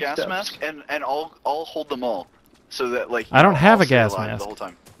drop their gas mask and I'll hold them all, so that like. I don't have I'll a gas stay alive mask. the whole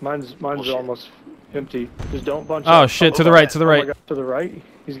time. Mine's Bullshit. almost empty. Just don't bunch Oh up. shit! To oh, the right. To the Oh my right. God, to the right.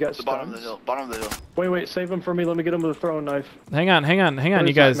 He's got The bottom of the stuns. hill. Bottom of the hill. Wait, save him for me. Let me get him with a throwing knife. Hang on, Where's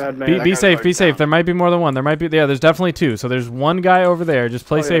you guys. that madman? Be That guy's safe, be already safe. down. There might be more than one. There might be, yeah, there's definitely 2. So there's one guy over there. Just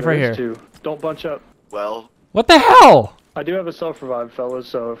play Oh, yeah, safe right there here. is 2. Don't bunch up. Well. What the hell? I do have a self-revive, fellas,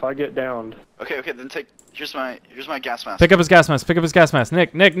 so if I get downed... Okay. Then take. Here's my gas mask. Pick up his gas mask. Pick up his gas mask.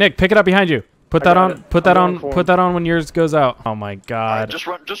 Nick, pick it up behind you. Put I that got on. it. Put that I'm on. going for Put him. that on when yours goes out. Oh my god. Just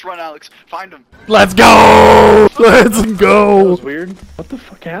run, Alex. Find him. Let's go. Let's That go. was weird. What the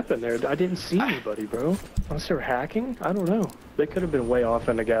fuck happened there? I didn't see anybody, bro. Unless they were hacking? I don't know. They could have been way off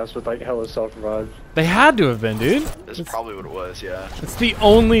in the gas with like hella self-revives. They had to have been, dude. That's probably what it was. Yeah. It's the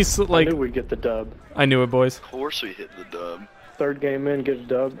only I knew we'd get the dub. I knew it, boys. Of course we hit the dub. 3rd game in, get a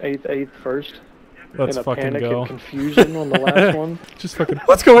dub. 8th first. Let's in a fucking panic go. and confusion on the last one. Just fucking.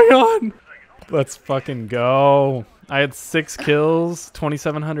 What's going on? Let's fucking go. I had 6 kills,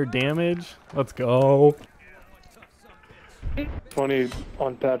 2,700 damage. Let's go. Funny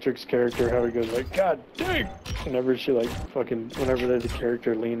on Patrick's character how he goes like, God dang! Whenever she like fucking, whenever there's a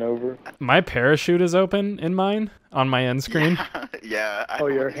character lean over. My parachute is open in mine on my end screen. Yeah. Oh,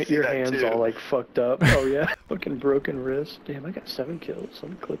 your hands too. all like fucked up. Oh yeah, fucking broken wrist. Damn, I got 7 kills.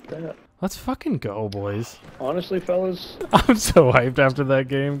 Let me clip that. Let's fucking go, boys. Honestly, fellas, I'm so hyped after that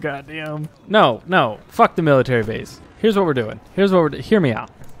game. Goddamn. No. Fuck the military base. Here's what we're doing. Hear me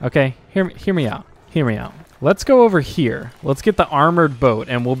out. Okay? Hear me out. Let's go over here. Let's get the armored boat,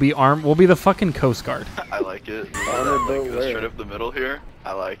 and we'll be the fucking Coast Guard. I like it. Armored boat Go where? straight up the middle here.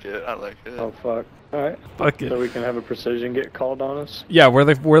 I like it. oh fuck. All right. Fuck it. So we can have a precision get called on us. Yeah, we're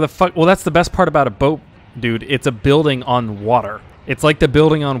the fuck. Well, that's the best part about a boat, dude. It's a building on water. It's like the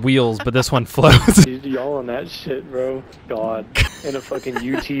building on wheels, but this one floats. Y'all on that shit, bro. God. In a fucking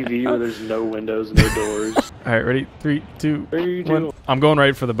UTV where there's no windows, no doors. All right, ready? 3, 2, 3, 2. 1. I'm going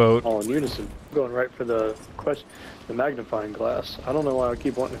right for the boat. All in unison. Going right for the magnifying glass. I don't know why I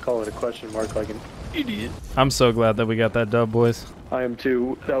keep wanting to call it a question mark like an idiot. I'm so glad that we got that dub, boys. I am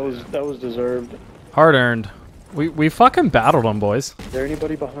too. That was deserved. Hard earned. We fucking battled them, boys. Is there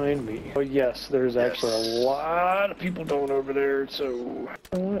anybody behind me? Oh yes, there's actually a lot of people going over there, so...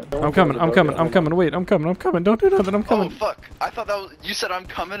 I'm coming. Wait, I'm coming. Don't do nothing, I'm coming. Oh fuck! I thought that was. You said I'm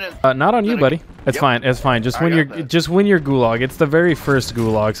coming and. Not on you, buddy. It's Yep. fine. It's fine. Just win your gulag. It's the very first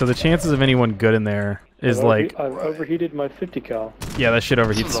gulag, so the chances of anyone good in there is like. I've overheated my 50 cal. Yeah, that shit This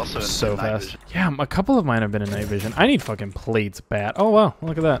was overheats also in so night fast. vision. Yeah, a couple of mine have been in night vision. I need fucking plates bad. Oh wow,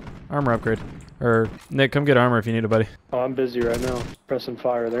 look at that armor upgrade. Or Nick, come get armor if you need it, buddy. Oh, I'm busy right now. Pressing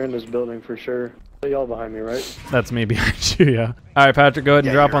fire. They're in this building for sure. Y'all behind me, right? That's me behind you. Yeah. All right, Patrick, go ahead and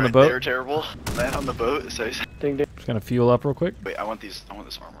Yeah, drop you're on the right. boat. They're terrible. Land on the boat. So. Ding ding. Just gonna fuel up real quick. Wait, I want this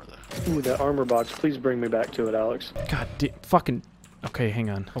armor though. Ooh, that armor box. Please bring me back to it, Alex. God, fucking. Okay, hang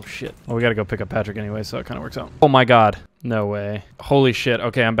on. Oh shit. Well, we gotta go pick up Patrick anyway, so it kind of works out. Oh my god. No way. Holy shit.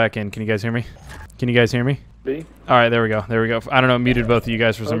 Okay, I'm back in. Can you guys hear me? B? All right, there we go. I don't know. Muted both of you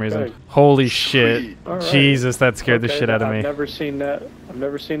guys for some reason. Okay. Holy shit. Sweet. All right. Jesus, that scared the Okay, shit out of me. I've never seen that. I've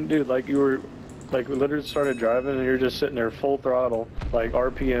never seen, dude, like you were, like we literally started driving and you're just sitting there full throttle, like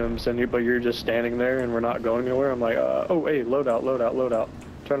RPMs, but you're just standing there and we're not going anywhere. I'm like, oh, hey, load out.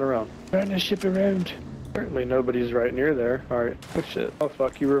 Turn around. Trying to ship around. Certainly nobody's right near there. All right. Oh shit. Oh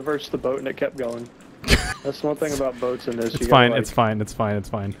fuck, you reversed the boat and it kept going. That's one thing about boats in this. It's fine. It's fine.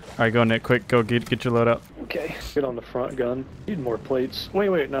 All right, go, Nick. Quick, go get your load up. Okay. Get on the front gun. Need more plates.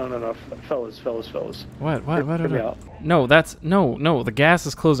 Wait. No. Fellas. What? Hear me out. No, no. The gas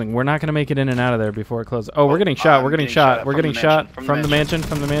is closing. We're not gonna make it in and out of there before it closes. Oh, we're getting shot. I'm We're getting getting shot. shot We're from getting the shot mansion,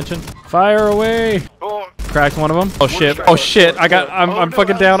 from the mansion. Fire away! Oh, Cracked one of them. Oh shit! strike. Oh shit! I'm Oh, no,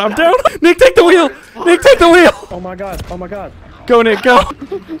 fucking I'm down. I'm down. down. Nick, take the wheel. Nick, take the wheel. Oh my god. Go, Nick, go.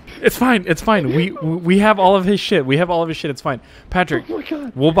 It's fine. We have all of his shit. It's fine. Patrick, Oh my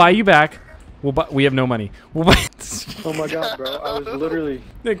god. we'll buy you back. We have no money. We'll buy. Oh my god, bro. I was literally.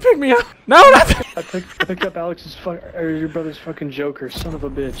 Nick, pick me up. No, not. I picked up Alex's your brother's fucking Joker, son of a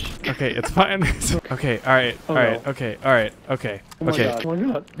bitch. Okay, it's fine. Okay, all right. Oh, no. Okay. Oh my god. Oh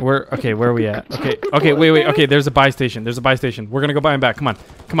my god. Where are we at? Okay, wait. Okay, there's a buy station. We're gonna go buy him back. Come on.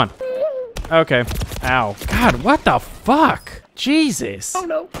 Okay. Ow. God, what the fuck? Jesus. Oh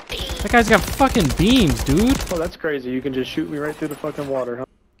no. That guy's got fucking beams, dude. Oh, that's crazy. You can just shoot me right through the fucking water, huh?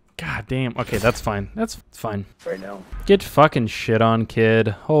 God damn. Okay, that's fine. That's fine. Right now. Get fucking shit on, kid.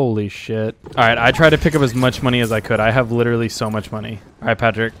 Holy shit. Alright, I tried to pick up as much money as I could. I have literally so much money. Alright,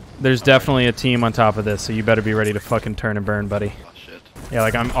 Patrick. There's definitely a team on top of this, so you better be ready to fucking turn and burn, buddy. Oh, shit. Yeah,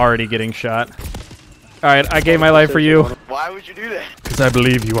 like I'm already getting shot. Alright, I gave my life for you. Why would you do that? Because I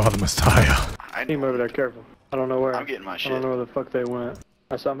believe you are the Messiah. I Team over there, careful. I don't know where. I'm getting my shit. I don't know where the fuck they went.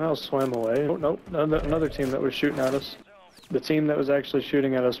 I somehow swam away. Oh, nope. Another team that was shooting at us. The team that was actually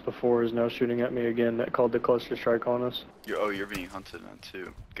shooting at us before is now shooting at me again. That called the cluster strike on us. You're being hunted now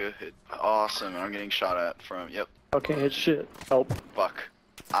too. Good. Awesome. I'm getting shot at from. Yep. I can't hit shit. Help. Fuck.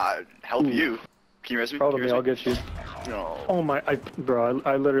 Help you. Can you res me? Follow me. I'll get you. No. Oh my! Bro,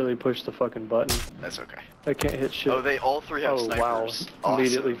 I literally pushed the fucking button. That's okay. I can't hit shit. Oh, they all three have wow! snipers. Awesome.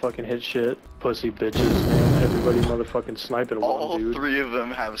 Immediately fucking hit shit. Pussy bitches, man. Everybody motherfucking sniping one, All dude. three of them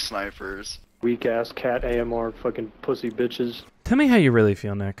have snipers. Weak ass cat AMR fucking pussy bitches. Tell me how you really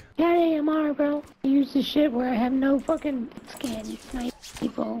feel, Nick. Cat AMR, bro. I use this shit where I have no fucking scan snipe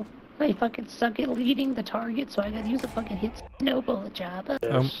people. I fucking suck at leading the target, so I gotta use a fucking hit no bullet job.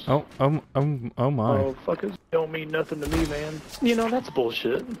 Yes. Oh my. Oh, fuckers don't mean nothing to me, man. You know, that's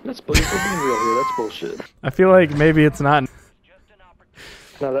bullshit. That's bullshit. We're being real here. That's bullshit. I feel like maybe it's not.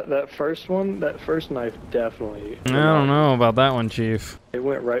 Now, that first one, that first knife definitely... I don't know about that one, Chief. It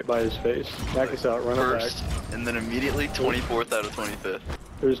went right by his face. Back us out, run it back. First, and then immediately 24th out of 25th.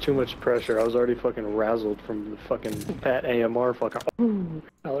 There was too much pressure. I was already fucking razzled from the fucking Pat AMR fucking... Ooh.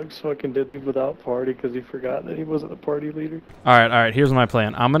 Alex fucking did it without party because he forgot that he wasn't the party leader. Alright, here's my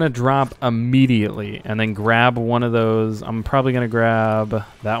plan. I'm gonna drop immediately and then grab one of those. I'm probably gonna grab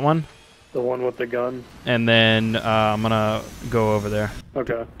that one. The one with the gun? And then I'm gonna go over there.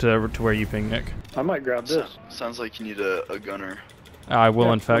 Okay. To where you ping, Nick. I might grab this. Sounds like you need a gunner. I will,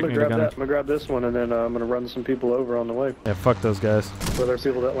 yeah, in fact, need a gun. I'm gonna grab this one, and then I'm gonna run some people over on the way. Yeah, fuck those guys. Were there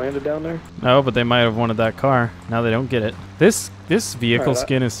people that landed down there? No, but they might have wanted that car. Now they don't get it. This vehicle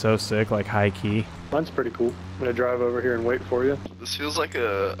skin is so sick, like high key. Mine's pretty cool. I'm gonna drive over here and wait for you. This feels like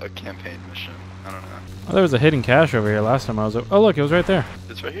a campaign mission. I don't know. Oh, there was a hidden cache over here last time I was over. Oh, look, it was right there.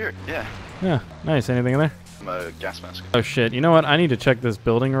 It's right here. Yeah. Yeah, nice. Anything in there? A gas mask. Oh shit, you know what? I need to check this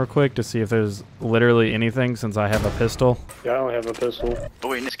building real quick to see if there's literally anything since I have a pistol. Yeah, I don't have a pistol. Oh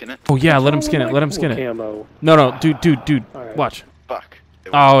wait, skin it. Oh yeah, let him skin it. Let him skin it. Camo. No, dude. Right. Watch. Fuck.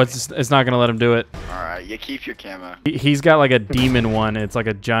 Oh, it's not gonna let him do it. Alright, you keep your camo. He's got like a demon one. It's like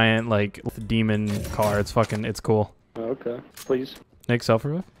a giant like demon car. It's cool. Okay, please. Nick,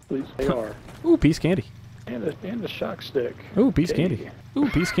 self-revive? Please. They are. Ooh, piece candy. And a shock stick. Ooh, piece candy. Ooh,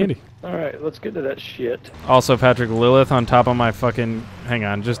 piece candy. Alright, let's get to that shit. Also, Patrick, Lilith on top of my fucking... Hang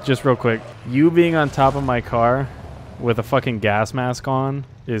on, just real quick. You being on top of my car with a fucking gas mask on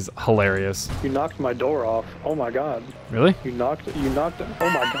is hilarious. You knocked my door off. Oh my god. Really? You knocked it. Oh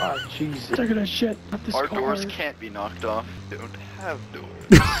my god. Jesus. Look at that shit. Not this Our car. doors can't be knocked off. They don't have doors.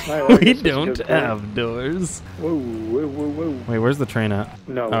 We don't have doors. Whoa. Wait, where's the train at?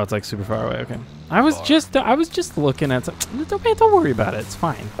 No. Oh, it's like super far away. Okay. I was just looking at some... Don't worry about it. It's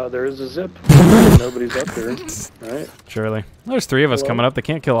fine. There is a zip. Nobody's up there. Right? Surely. There's 3 of us coming up. They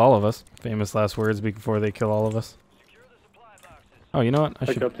can't kill all of us. Famous last words before they kill all of us. Oh, you know what? I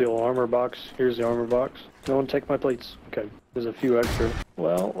Pick should... up the old armor box. Here's the armor box. No one take my plates. Okay. There's a few extra.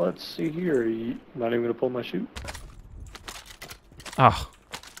 Well, let's see here. You not even gonna pull my chute? Ah.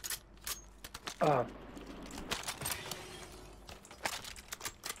 Ah.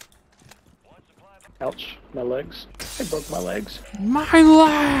 Ouch. My legs. I broke my legs. My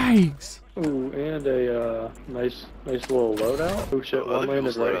legs! Ooh, and a nice little loadout. Oh shit, one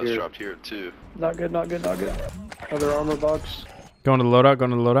landed right here. Dropped here too. Not good. Another armor box. Going to the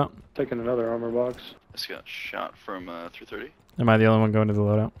loadout. Taking another armor box. This got shot from 330. Am I the only one going to the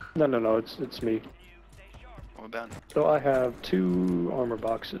loadout? No, it's me. What about? So I have 2 armor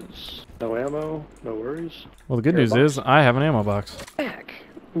boxes. No ammo, no worries. Well, the good news is I have an ammo box. Back.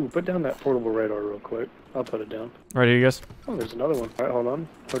 Ooh, put down that portable radar real quick. I'll put it down. Right here, you guys. Oh, there's another one. Alright, hold on.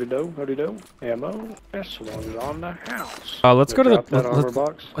 Howdy-do. Ammo. This one's on the house. Let's go to the... armor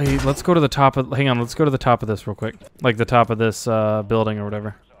box. Wait, let's go to the top of... Hang on, let's go to the top of this real quick. Like the top of this building or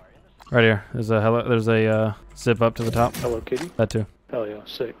whatever. Right here. There's a zip up to the top. Hello, kitty. That too. Hell yeah,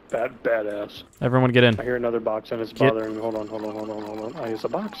 sick. Badass. Everyone get in. I hear another box and it's bothering me. Hold on. I use a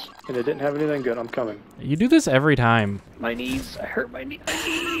box and it didn't have anything good. I'm coming. You do this every time. My knees. I hurt my knee.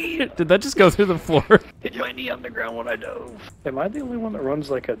 Did that just go through the floor? Hit my knee on the ground when I dove. Am I the only one that runs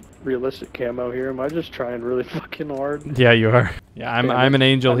like a realistic camo here? Am I just trying really fucking hard? Yeah, you are. Yeah, I'm an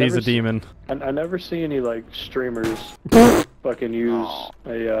angel. He's a demon. I never see any like streamers fucking use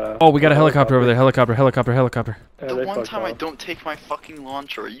a. Oh, we got a helicopter over there. Helicopter. The one time I don't take my fucking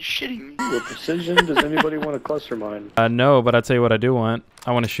launcher. Are you shitting me? With precision, does anybody want a cluster mine? No, but I'll tell you what I do want.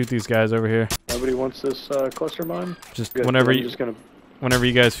 I want to shoot these guys over here. Nobody wants this cluster mine? Just Good. whenever you. Whenever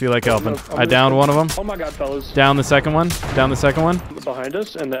you guys feel like helping. I downed one of them. Oh my god, fellas. Down the second one. Behind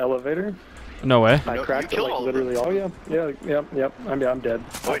us in the elevator. No way. I cracked it like literally. Oh yeah. I'm dead.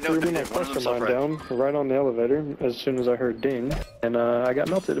 Oh, wait, no, threw my cluster mine down right on the elevator as soon as I heard ding, and I got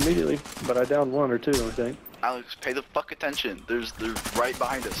melted immediately. But I downed one or two, I think. Alex, pay the fuck attention. They're right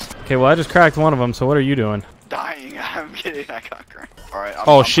behind us. Okay, well I just cracked one of them. So what are you doing? Dying. I'm kidding. I got cracked. All right.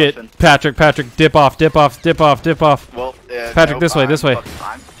 I'm shit. Huffing. Patrick, dip off. Well, Patrick, this way.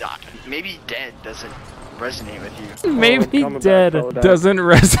 I'm maybe dead doesn't resonate with you. Maybe dead doesn't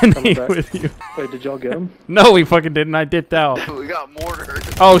resonate with you. Wait, did y'all get him? No, we fucking didn't. I dipped out. We got mortared.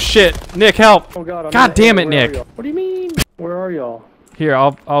 Oh shit, Nick, help! Oh god, God damn it, Nick. What do you mean? Where are y'all? Here,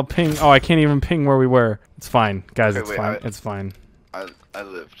 I'll ping. Oh, I can't even ping where we were. It's fine, guys. Okay, It's fine. I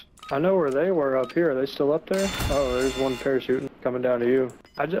lived. I know where they were up here. Are they still up there? Oh, there's one parachuting coming down to you.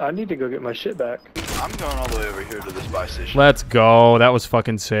 I need to go get my shit back. I'm going all the way over here to this buy station. Let's go. That was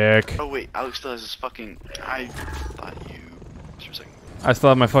fucking sick. Oh wait, Alex still has his fucking. I thought you. Just for a second. I still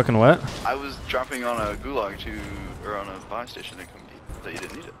have my fucking what? I was dropping on a gulag or on a buy station to come that you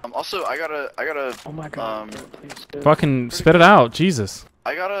didn't need it. Also, I gotta. Oh my god. Please, fucking spit it out, Jesus.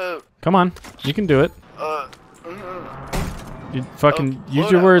 I gotta. Come on, you can do it. You fucking use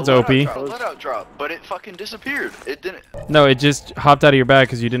your words, Opie. Loadout drop, but it fucking disappeared. It didn't. No, it just hopped out of your bag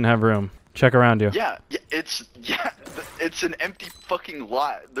because you didn't have room. Check around you. Yeah, it's an empty fucking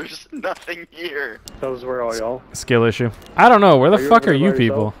lot. There's nothing here. Those were all y'all. Skill issue. I don't know. Where the fuck are you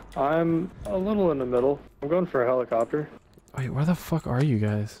people? I'm a little in the middle. I'm going for a helicopter. Wait, where the fuck are you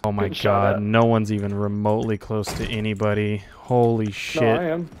guys? Oh my god, no one's even remotely close to anybody. Holy shit. No, I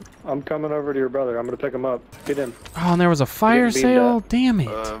am. I'm coming over to your brother. I'm gonna pick him up. Get in. Oh, and there was a fire sale? Damn it.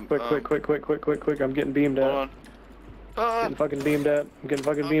 Quick. I'm getting beamed at. Getting fucking beamed at. I'm getting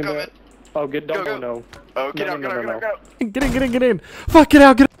fucking beamed at. Oh, no. Oh, get out. Get in. Fuck, get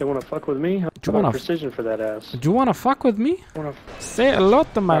out. They wanna fuck with me? Do you want precision for that ass? Do you wanna fuck with me? Say hello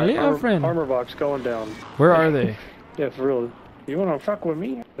to my little friend. Armor box going down. Where are they? Yeah, for real. You wanna fuck with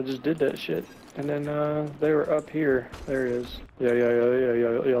me? I just did that shit. And then, they were up here. There he is. Yeah.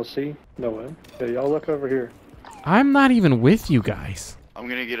 Y'all see? No way. Yeah, y'all look over here. I'm not even with you guys. I'm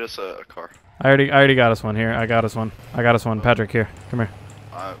gonna get us a car. I already got us one here. I got us one. Patrick, here. Come here.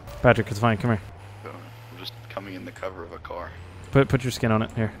 Patrick, it's fine. Come here. I'm just coming in the cover of a car. Put your skin on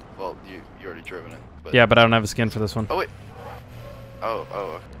it. Here. Well, you already driven it. But yeah, but I don't have a skin for this one. Oh, wait.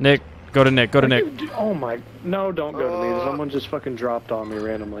 Oh. Nick. Go to Nick. Oh my. No, don't go to me. Someone just fucking dropped on me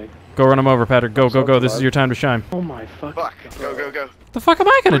randomly. Go run him over, Patrick. Go. This is your time to shine. Oh my fuck. Go. The fuck am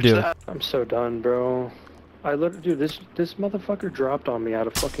I gonna do? I'm so done, bro. I literally, dude, this motherfucker dropped on me out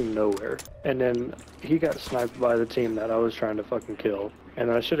of fucking nowhere. And then he got sniped by the team that I was trying to fucking kill.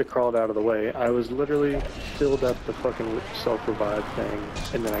 And I should have crawled out of the way. I was literally filled up the fucking self-revive thing.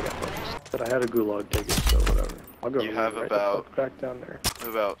 And then I got fucked. But I had a gulag ticket, so whatever. I'll go back down there.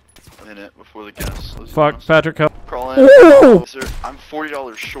 About a minute before the gas. Fuck, Patrick, help. Crawl in. Sir, I'm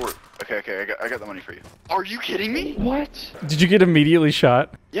 $40 short. Okay, I got the money for you. Are you kidding me? What? Did you get immediately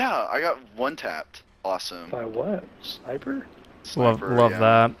shot? Yeah, I got one tapped. Awesome. By what? Sniper? Love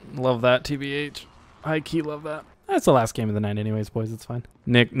that. Love that, TBH. High key, love that. That's the last game of the night anyways, boys. It's fine.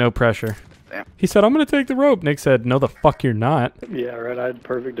 Nick, no pressure. Damn. He said, I'm going to take the rope. Nick said, no, the fuck you're not. Yeah, right. I had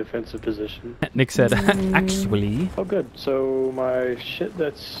perfect defensive position. Nick said, actually. Oh, good. So my shit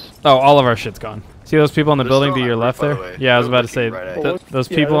that's... Oh, all of our shit's gone. See those people on the building to your left there? The yeah, I was about to say, those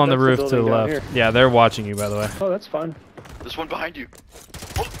people on the roof to the left. Here. Yeah, they're watching you, by the way. Oh, that's fine. There's one behind you.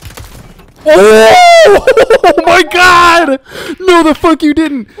 Oh my god! No, the fuck you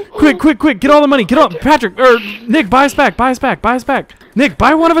didn't! Quick, get all the money, get all, Patrick, or Nick, buy us back. Nick,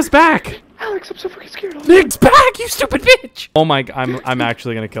 buy one of us back! Alex, I'm so fucking scared. Nick's back, you stupid bitch! Oh my, I'm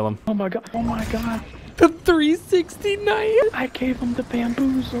actually gonna kill him. Oh my god. The 369! I gave him the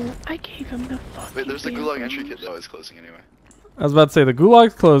bamboozle. I gave him the fucking Wait, there's the gulag entry kit though, it's closing anyway. I was about to say, the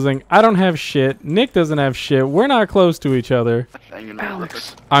gulag's closing. I don't have shit. Nick doesn't have shit. We're not close to each other.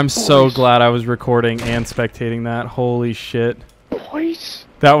 Alex. I'm so glad I was recording and spectating that. Holy shit. boys.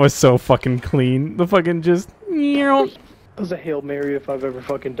 That was so fucking clean. The fucking just. That was a Hail Mary if I've ever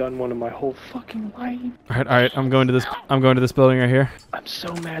fucking done one in my whole fucking life. All right. I'm going to this building right here. I'm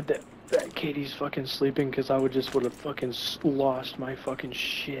so mad that Katie's fucking sleeping because I would have fucking lost my fucking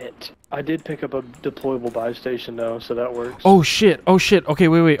shit. I did pick up a deployable buy station though, so that works. Oh shit. Okay,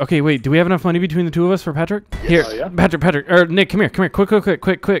 wait. Do we have enough money between the two of us for Patrick? Here, Oh, yeah? Patrick, or Nick, come here.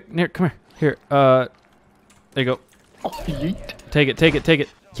 Quick. Nick, come here. There you go. Oh, yeet. Take it.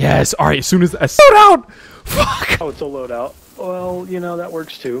 Yes. All right. Slow down. Fuck. Oh, it's a loadout. Well, you know, that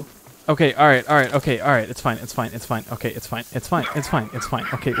works too. Okay. All right. It's fine. Okay. It's fine.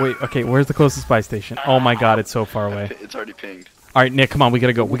 Okay. Wait. Okay. Where's the closest buy station? Oh my God. It's so far away. It's already pinged. All right, Nick, come on. We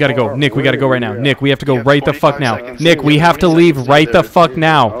gotta go. Nick, we gotta go right now. Nick, we have to go have right the fuck 25 now. seconds. Nick, we Yeah, have to 20 leave seconds right the later. fuck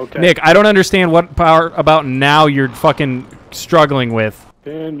now. Okay. Nick, I don't understand what part about now you're fucking struggling with.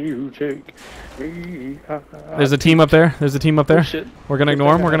 Can you take me? There's a team up there. Oh, shit. We're gonna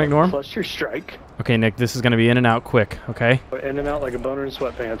ignore him. Cluster strike. Okay, Nick, this is gonna be in and out quick, okay? In and out like a boner in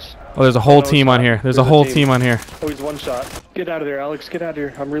sweatpants. Oh, there's a whole No, team it's on not. here. There's There's a a whole team. team on here. Oh, he's one shot. Get out of there, Alex. Get out of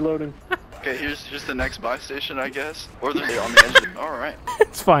here. I'm reloading. Okay, here's the next buy station, I guess. Or they're on the edge. All right.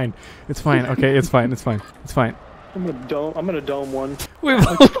 It's fine. Okay, it's fine. I'm gonna dome one. We've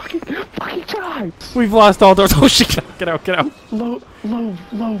Fucking die. we've lost all doors. Oh shit! Get out. Low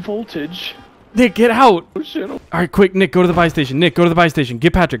voltage. Nick, get out. Oh shit. All right, quick, Nick, go to the buy station. Get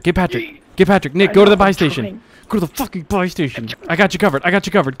Patrick. Nick, go to the buy station. trying. Go to the fucking buy station. I got you covered. Go.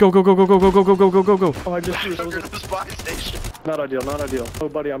 Oh, I just Sugar to this buy station. not ideal. Oh,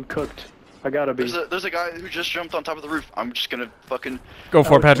 buddy, I'm cooked. I gotta be. There's a guy who just jumped on top of the roof. I'm just gonna fucking. Go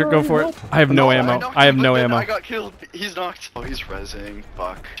for it, Patrick. Go for it. I have no ammo. knocked I have him, no but then ammo. I got killed. He's knocked. Oh, he's rezzing.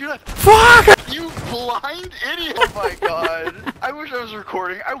 Fuck. Dude, Fuck! you blind idiot! Oh my god. I wish I was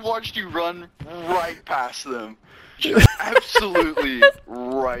recording. I watched you run right past them. Just absolutely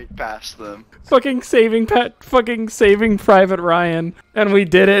right past them. Fucking saving Private Ryan. And we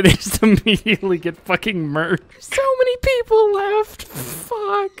did it. Just immediately get fucking murdered. So many people left.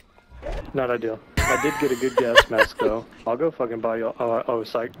 Fuck. Not ideal. I did get a good gas mask though. I'll go fucking buy you. Oh,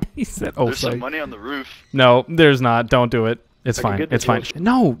 psych. He said, oh, There's some sorry. money on the roof. No, there's not. Don't do it. It's I can fine. get the It's fine. deal.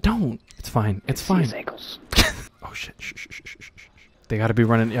 No, don't. It's fine. It's See his fine. ankles. Oh shit. Shh. They gotta be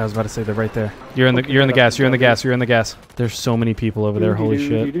running. Yeah, I was about to say they're right there. You're in the Okay, gas. that's You're in the lovely. gas. There's so many people over there. Holy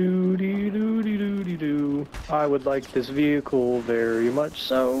shit. I would like this vehicle very much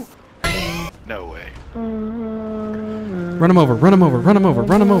so. No way. Run him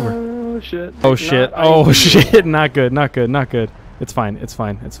over. Oh shit. Oh shit. Not Oh ideal. shit. Not good. It's fine.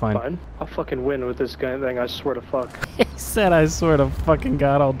 Fine. I'll fucking win with this guy thing, I swear to fuck. He said, I swear to fucking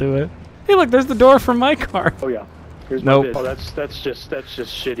God, I'll do it. Hey, look, there's the door from my car. Oh yeah. Here's Nope. my bid. Oh, that's just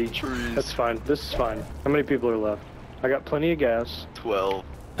shitty. Trees. That's fine. This is fine. How many people are left? I got plenty of gas. 12.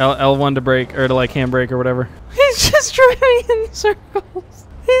 L1 to brake, or to like handbrake or whatever. He's just driving in circles.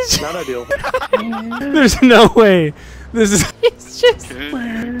 He's Not ideal. There's no way. This is. He's just.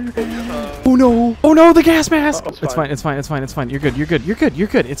 Oh no, the gas mask. Oh, It's fine. You're good.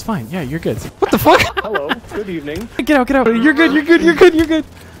 It's fine. Yeah, you're good. What the fuck? Hello. Good evening. Get out. You're good.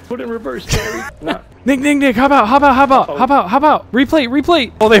 Put it in reverse, Terry. Not. Nick, how about?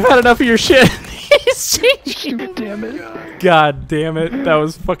 Replate. Oh, they've had enough of your shit. He's changing. Damn it. God damn it. That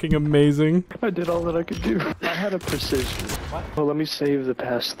was fucking amazing. I did all that I could do. I had a precision. Well, let me save the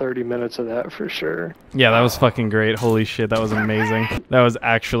past 30 minutes of that for sure. Yeah, that was fucking great. Holy shit, that was amazing. That was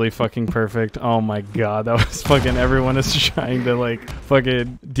actually fucking perfect. Oh my god, that was fucking, everyone is trying to like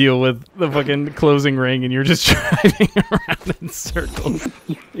fucking deal with the fucking closing ring and you're just driving around in circles.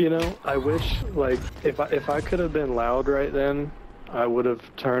 You know, I wish, like, if I could have been loud right then, I would have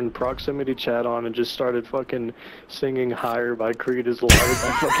turned proximity chat on and just started fucking singing Higher by Creed is louder.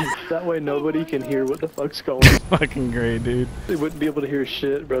 That way nobody can hear what the fuck's going on. Fucking great, dude. They wouldn't be able to hear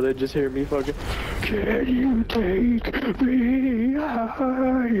shit, bro. They'd just hear me fucking, can you take me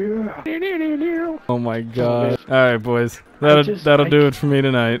higher? Oh my god. Alright, boys. That'll do it for me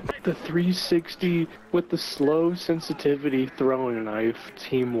tonight. The 360 with the slow sensitivity throwing knife,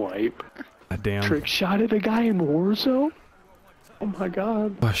 team wipe. God damn. Trick shot at a guy in Warzone? Oh my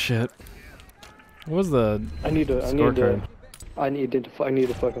god. Oh shit. What was the I need to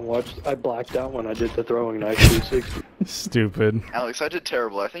fucking watch. I blacked out when I did the throwing knife 360. stupid? Alex, I did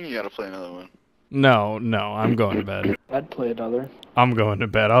terrible. I think you gotta play another one. No, I'm going to bed. I'd play another. I'm going to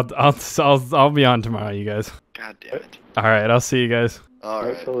bed. I'll be on tomorrow, you guys. God damn it. Alright, I'll see you guys. Alright.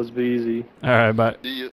 Alright, fellas, be easy. Alright, bye. See ya.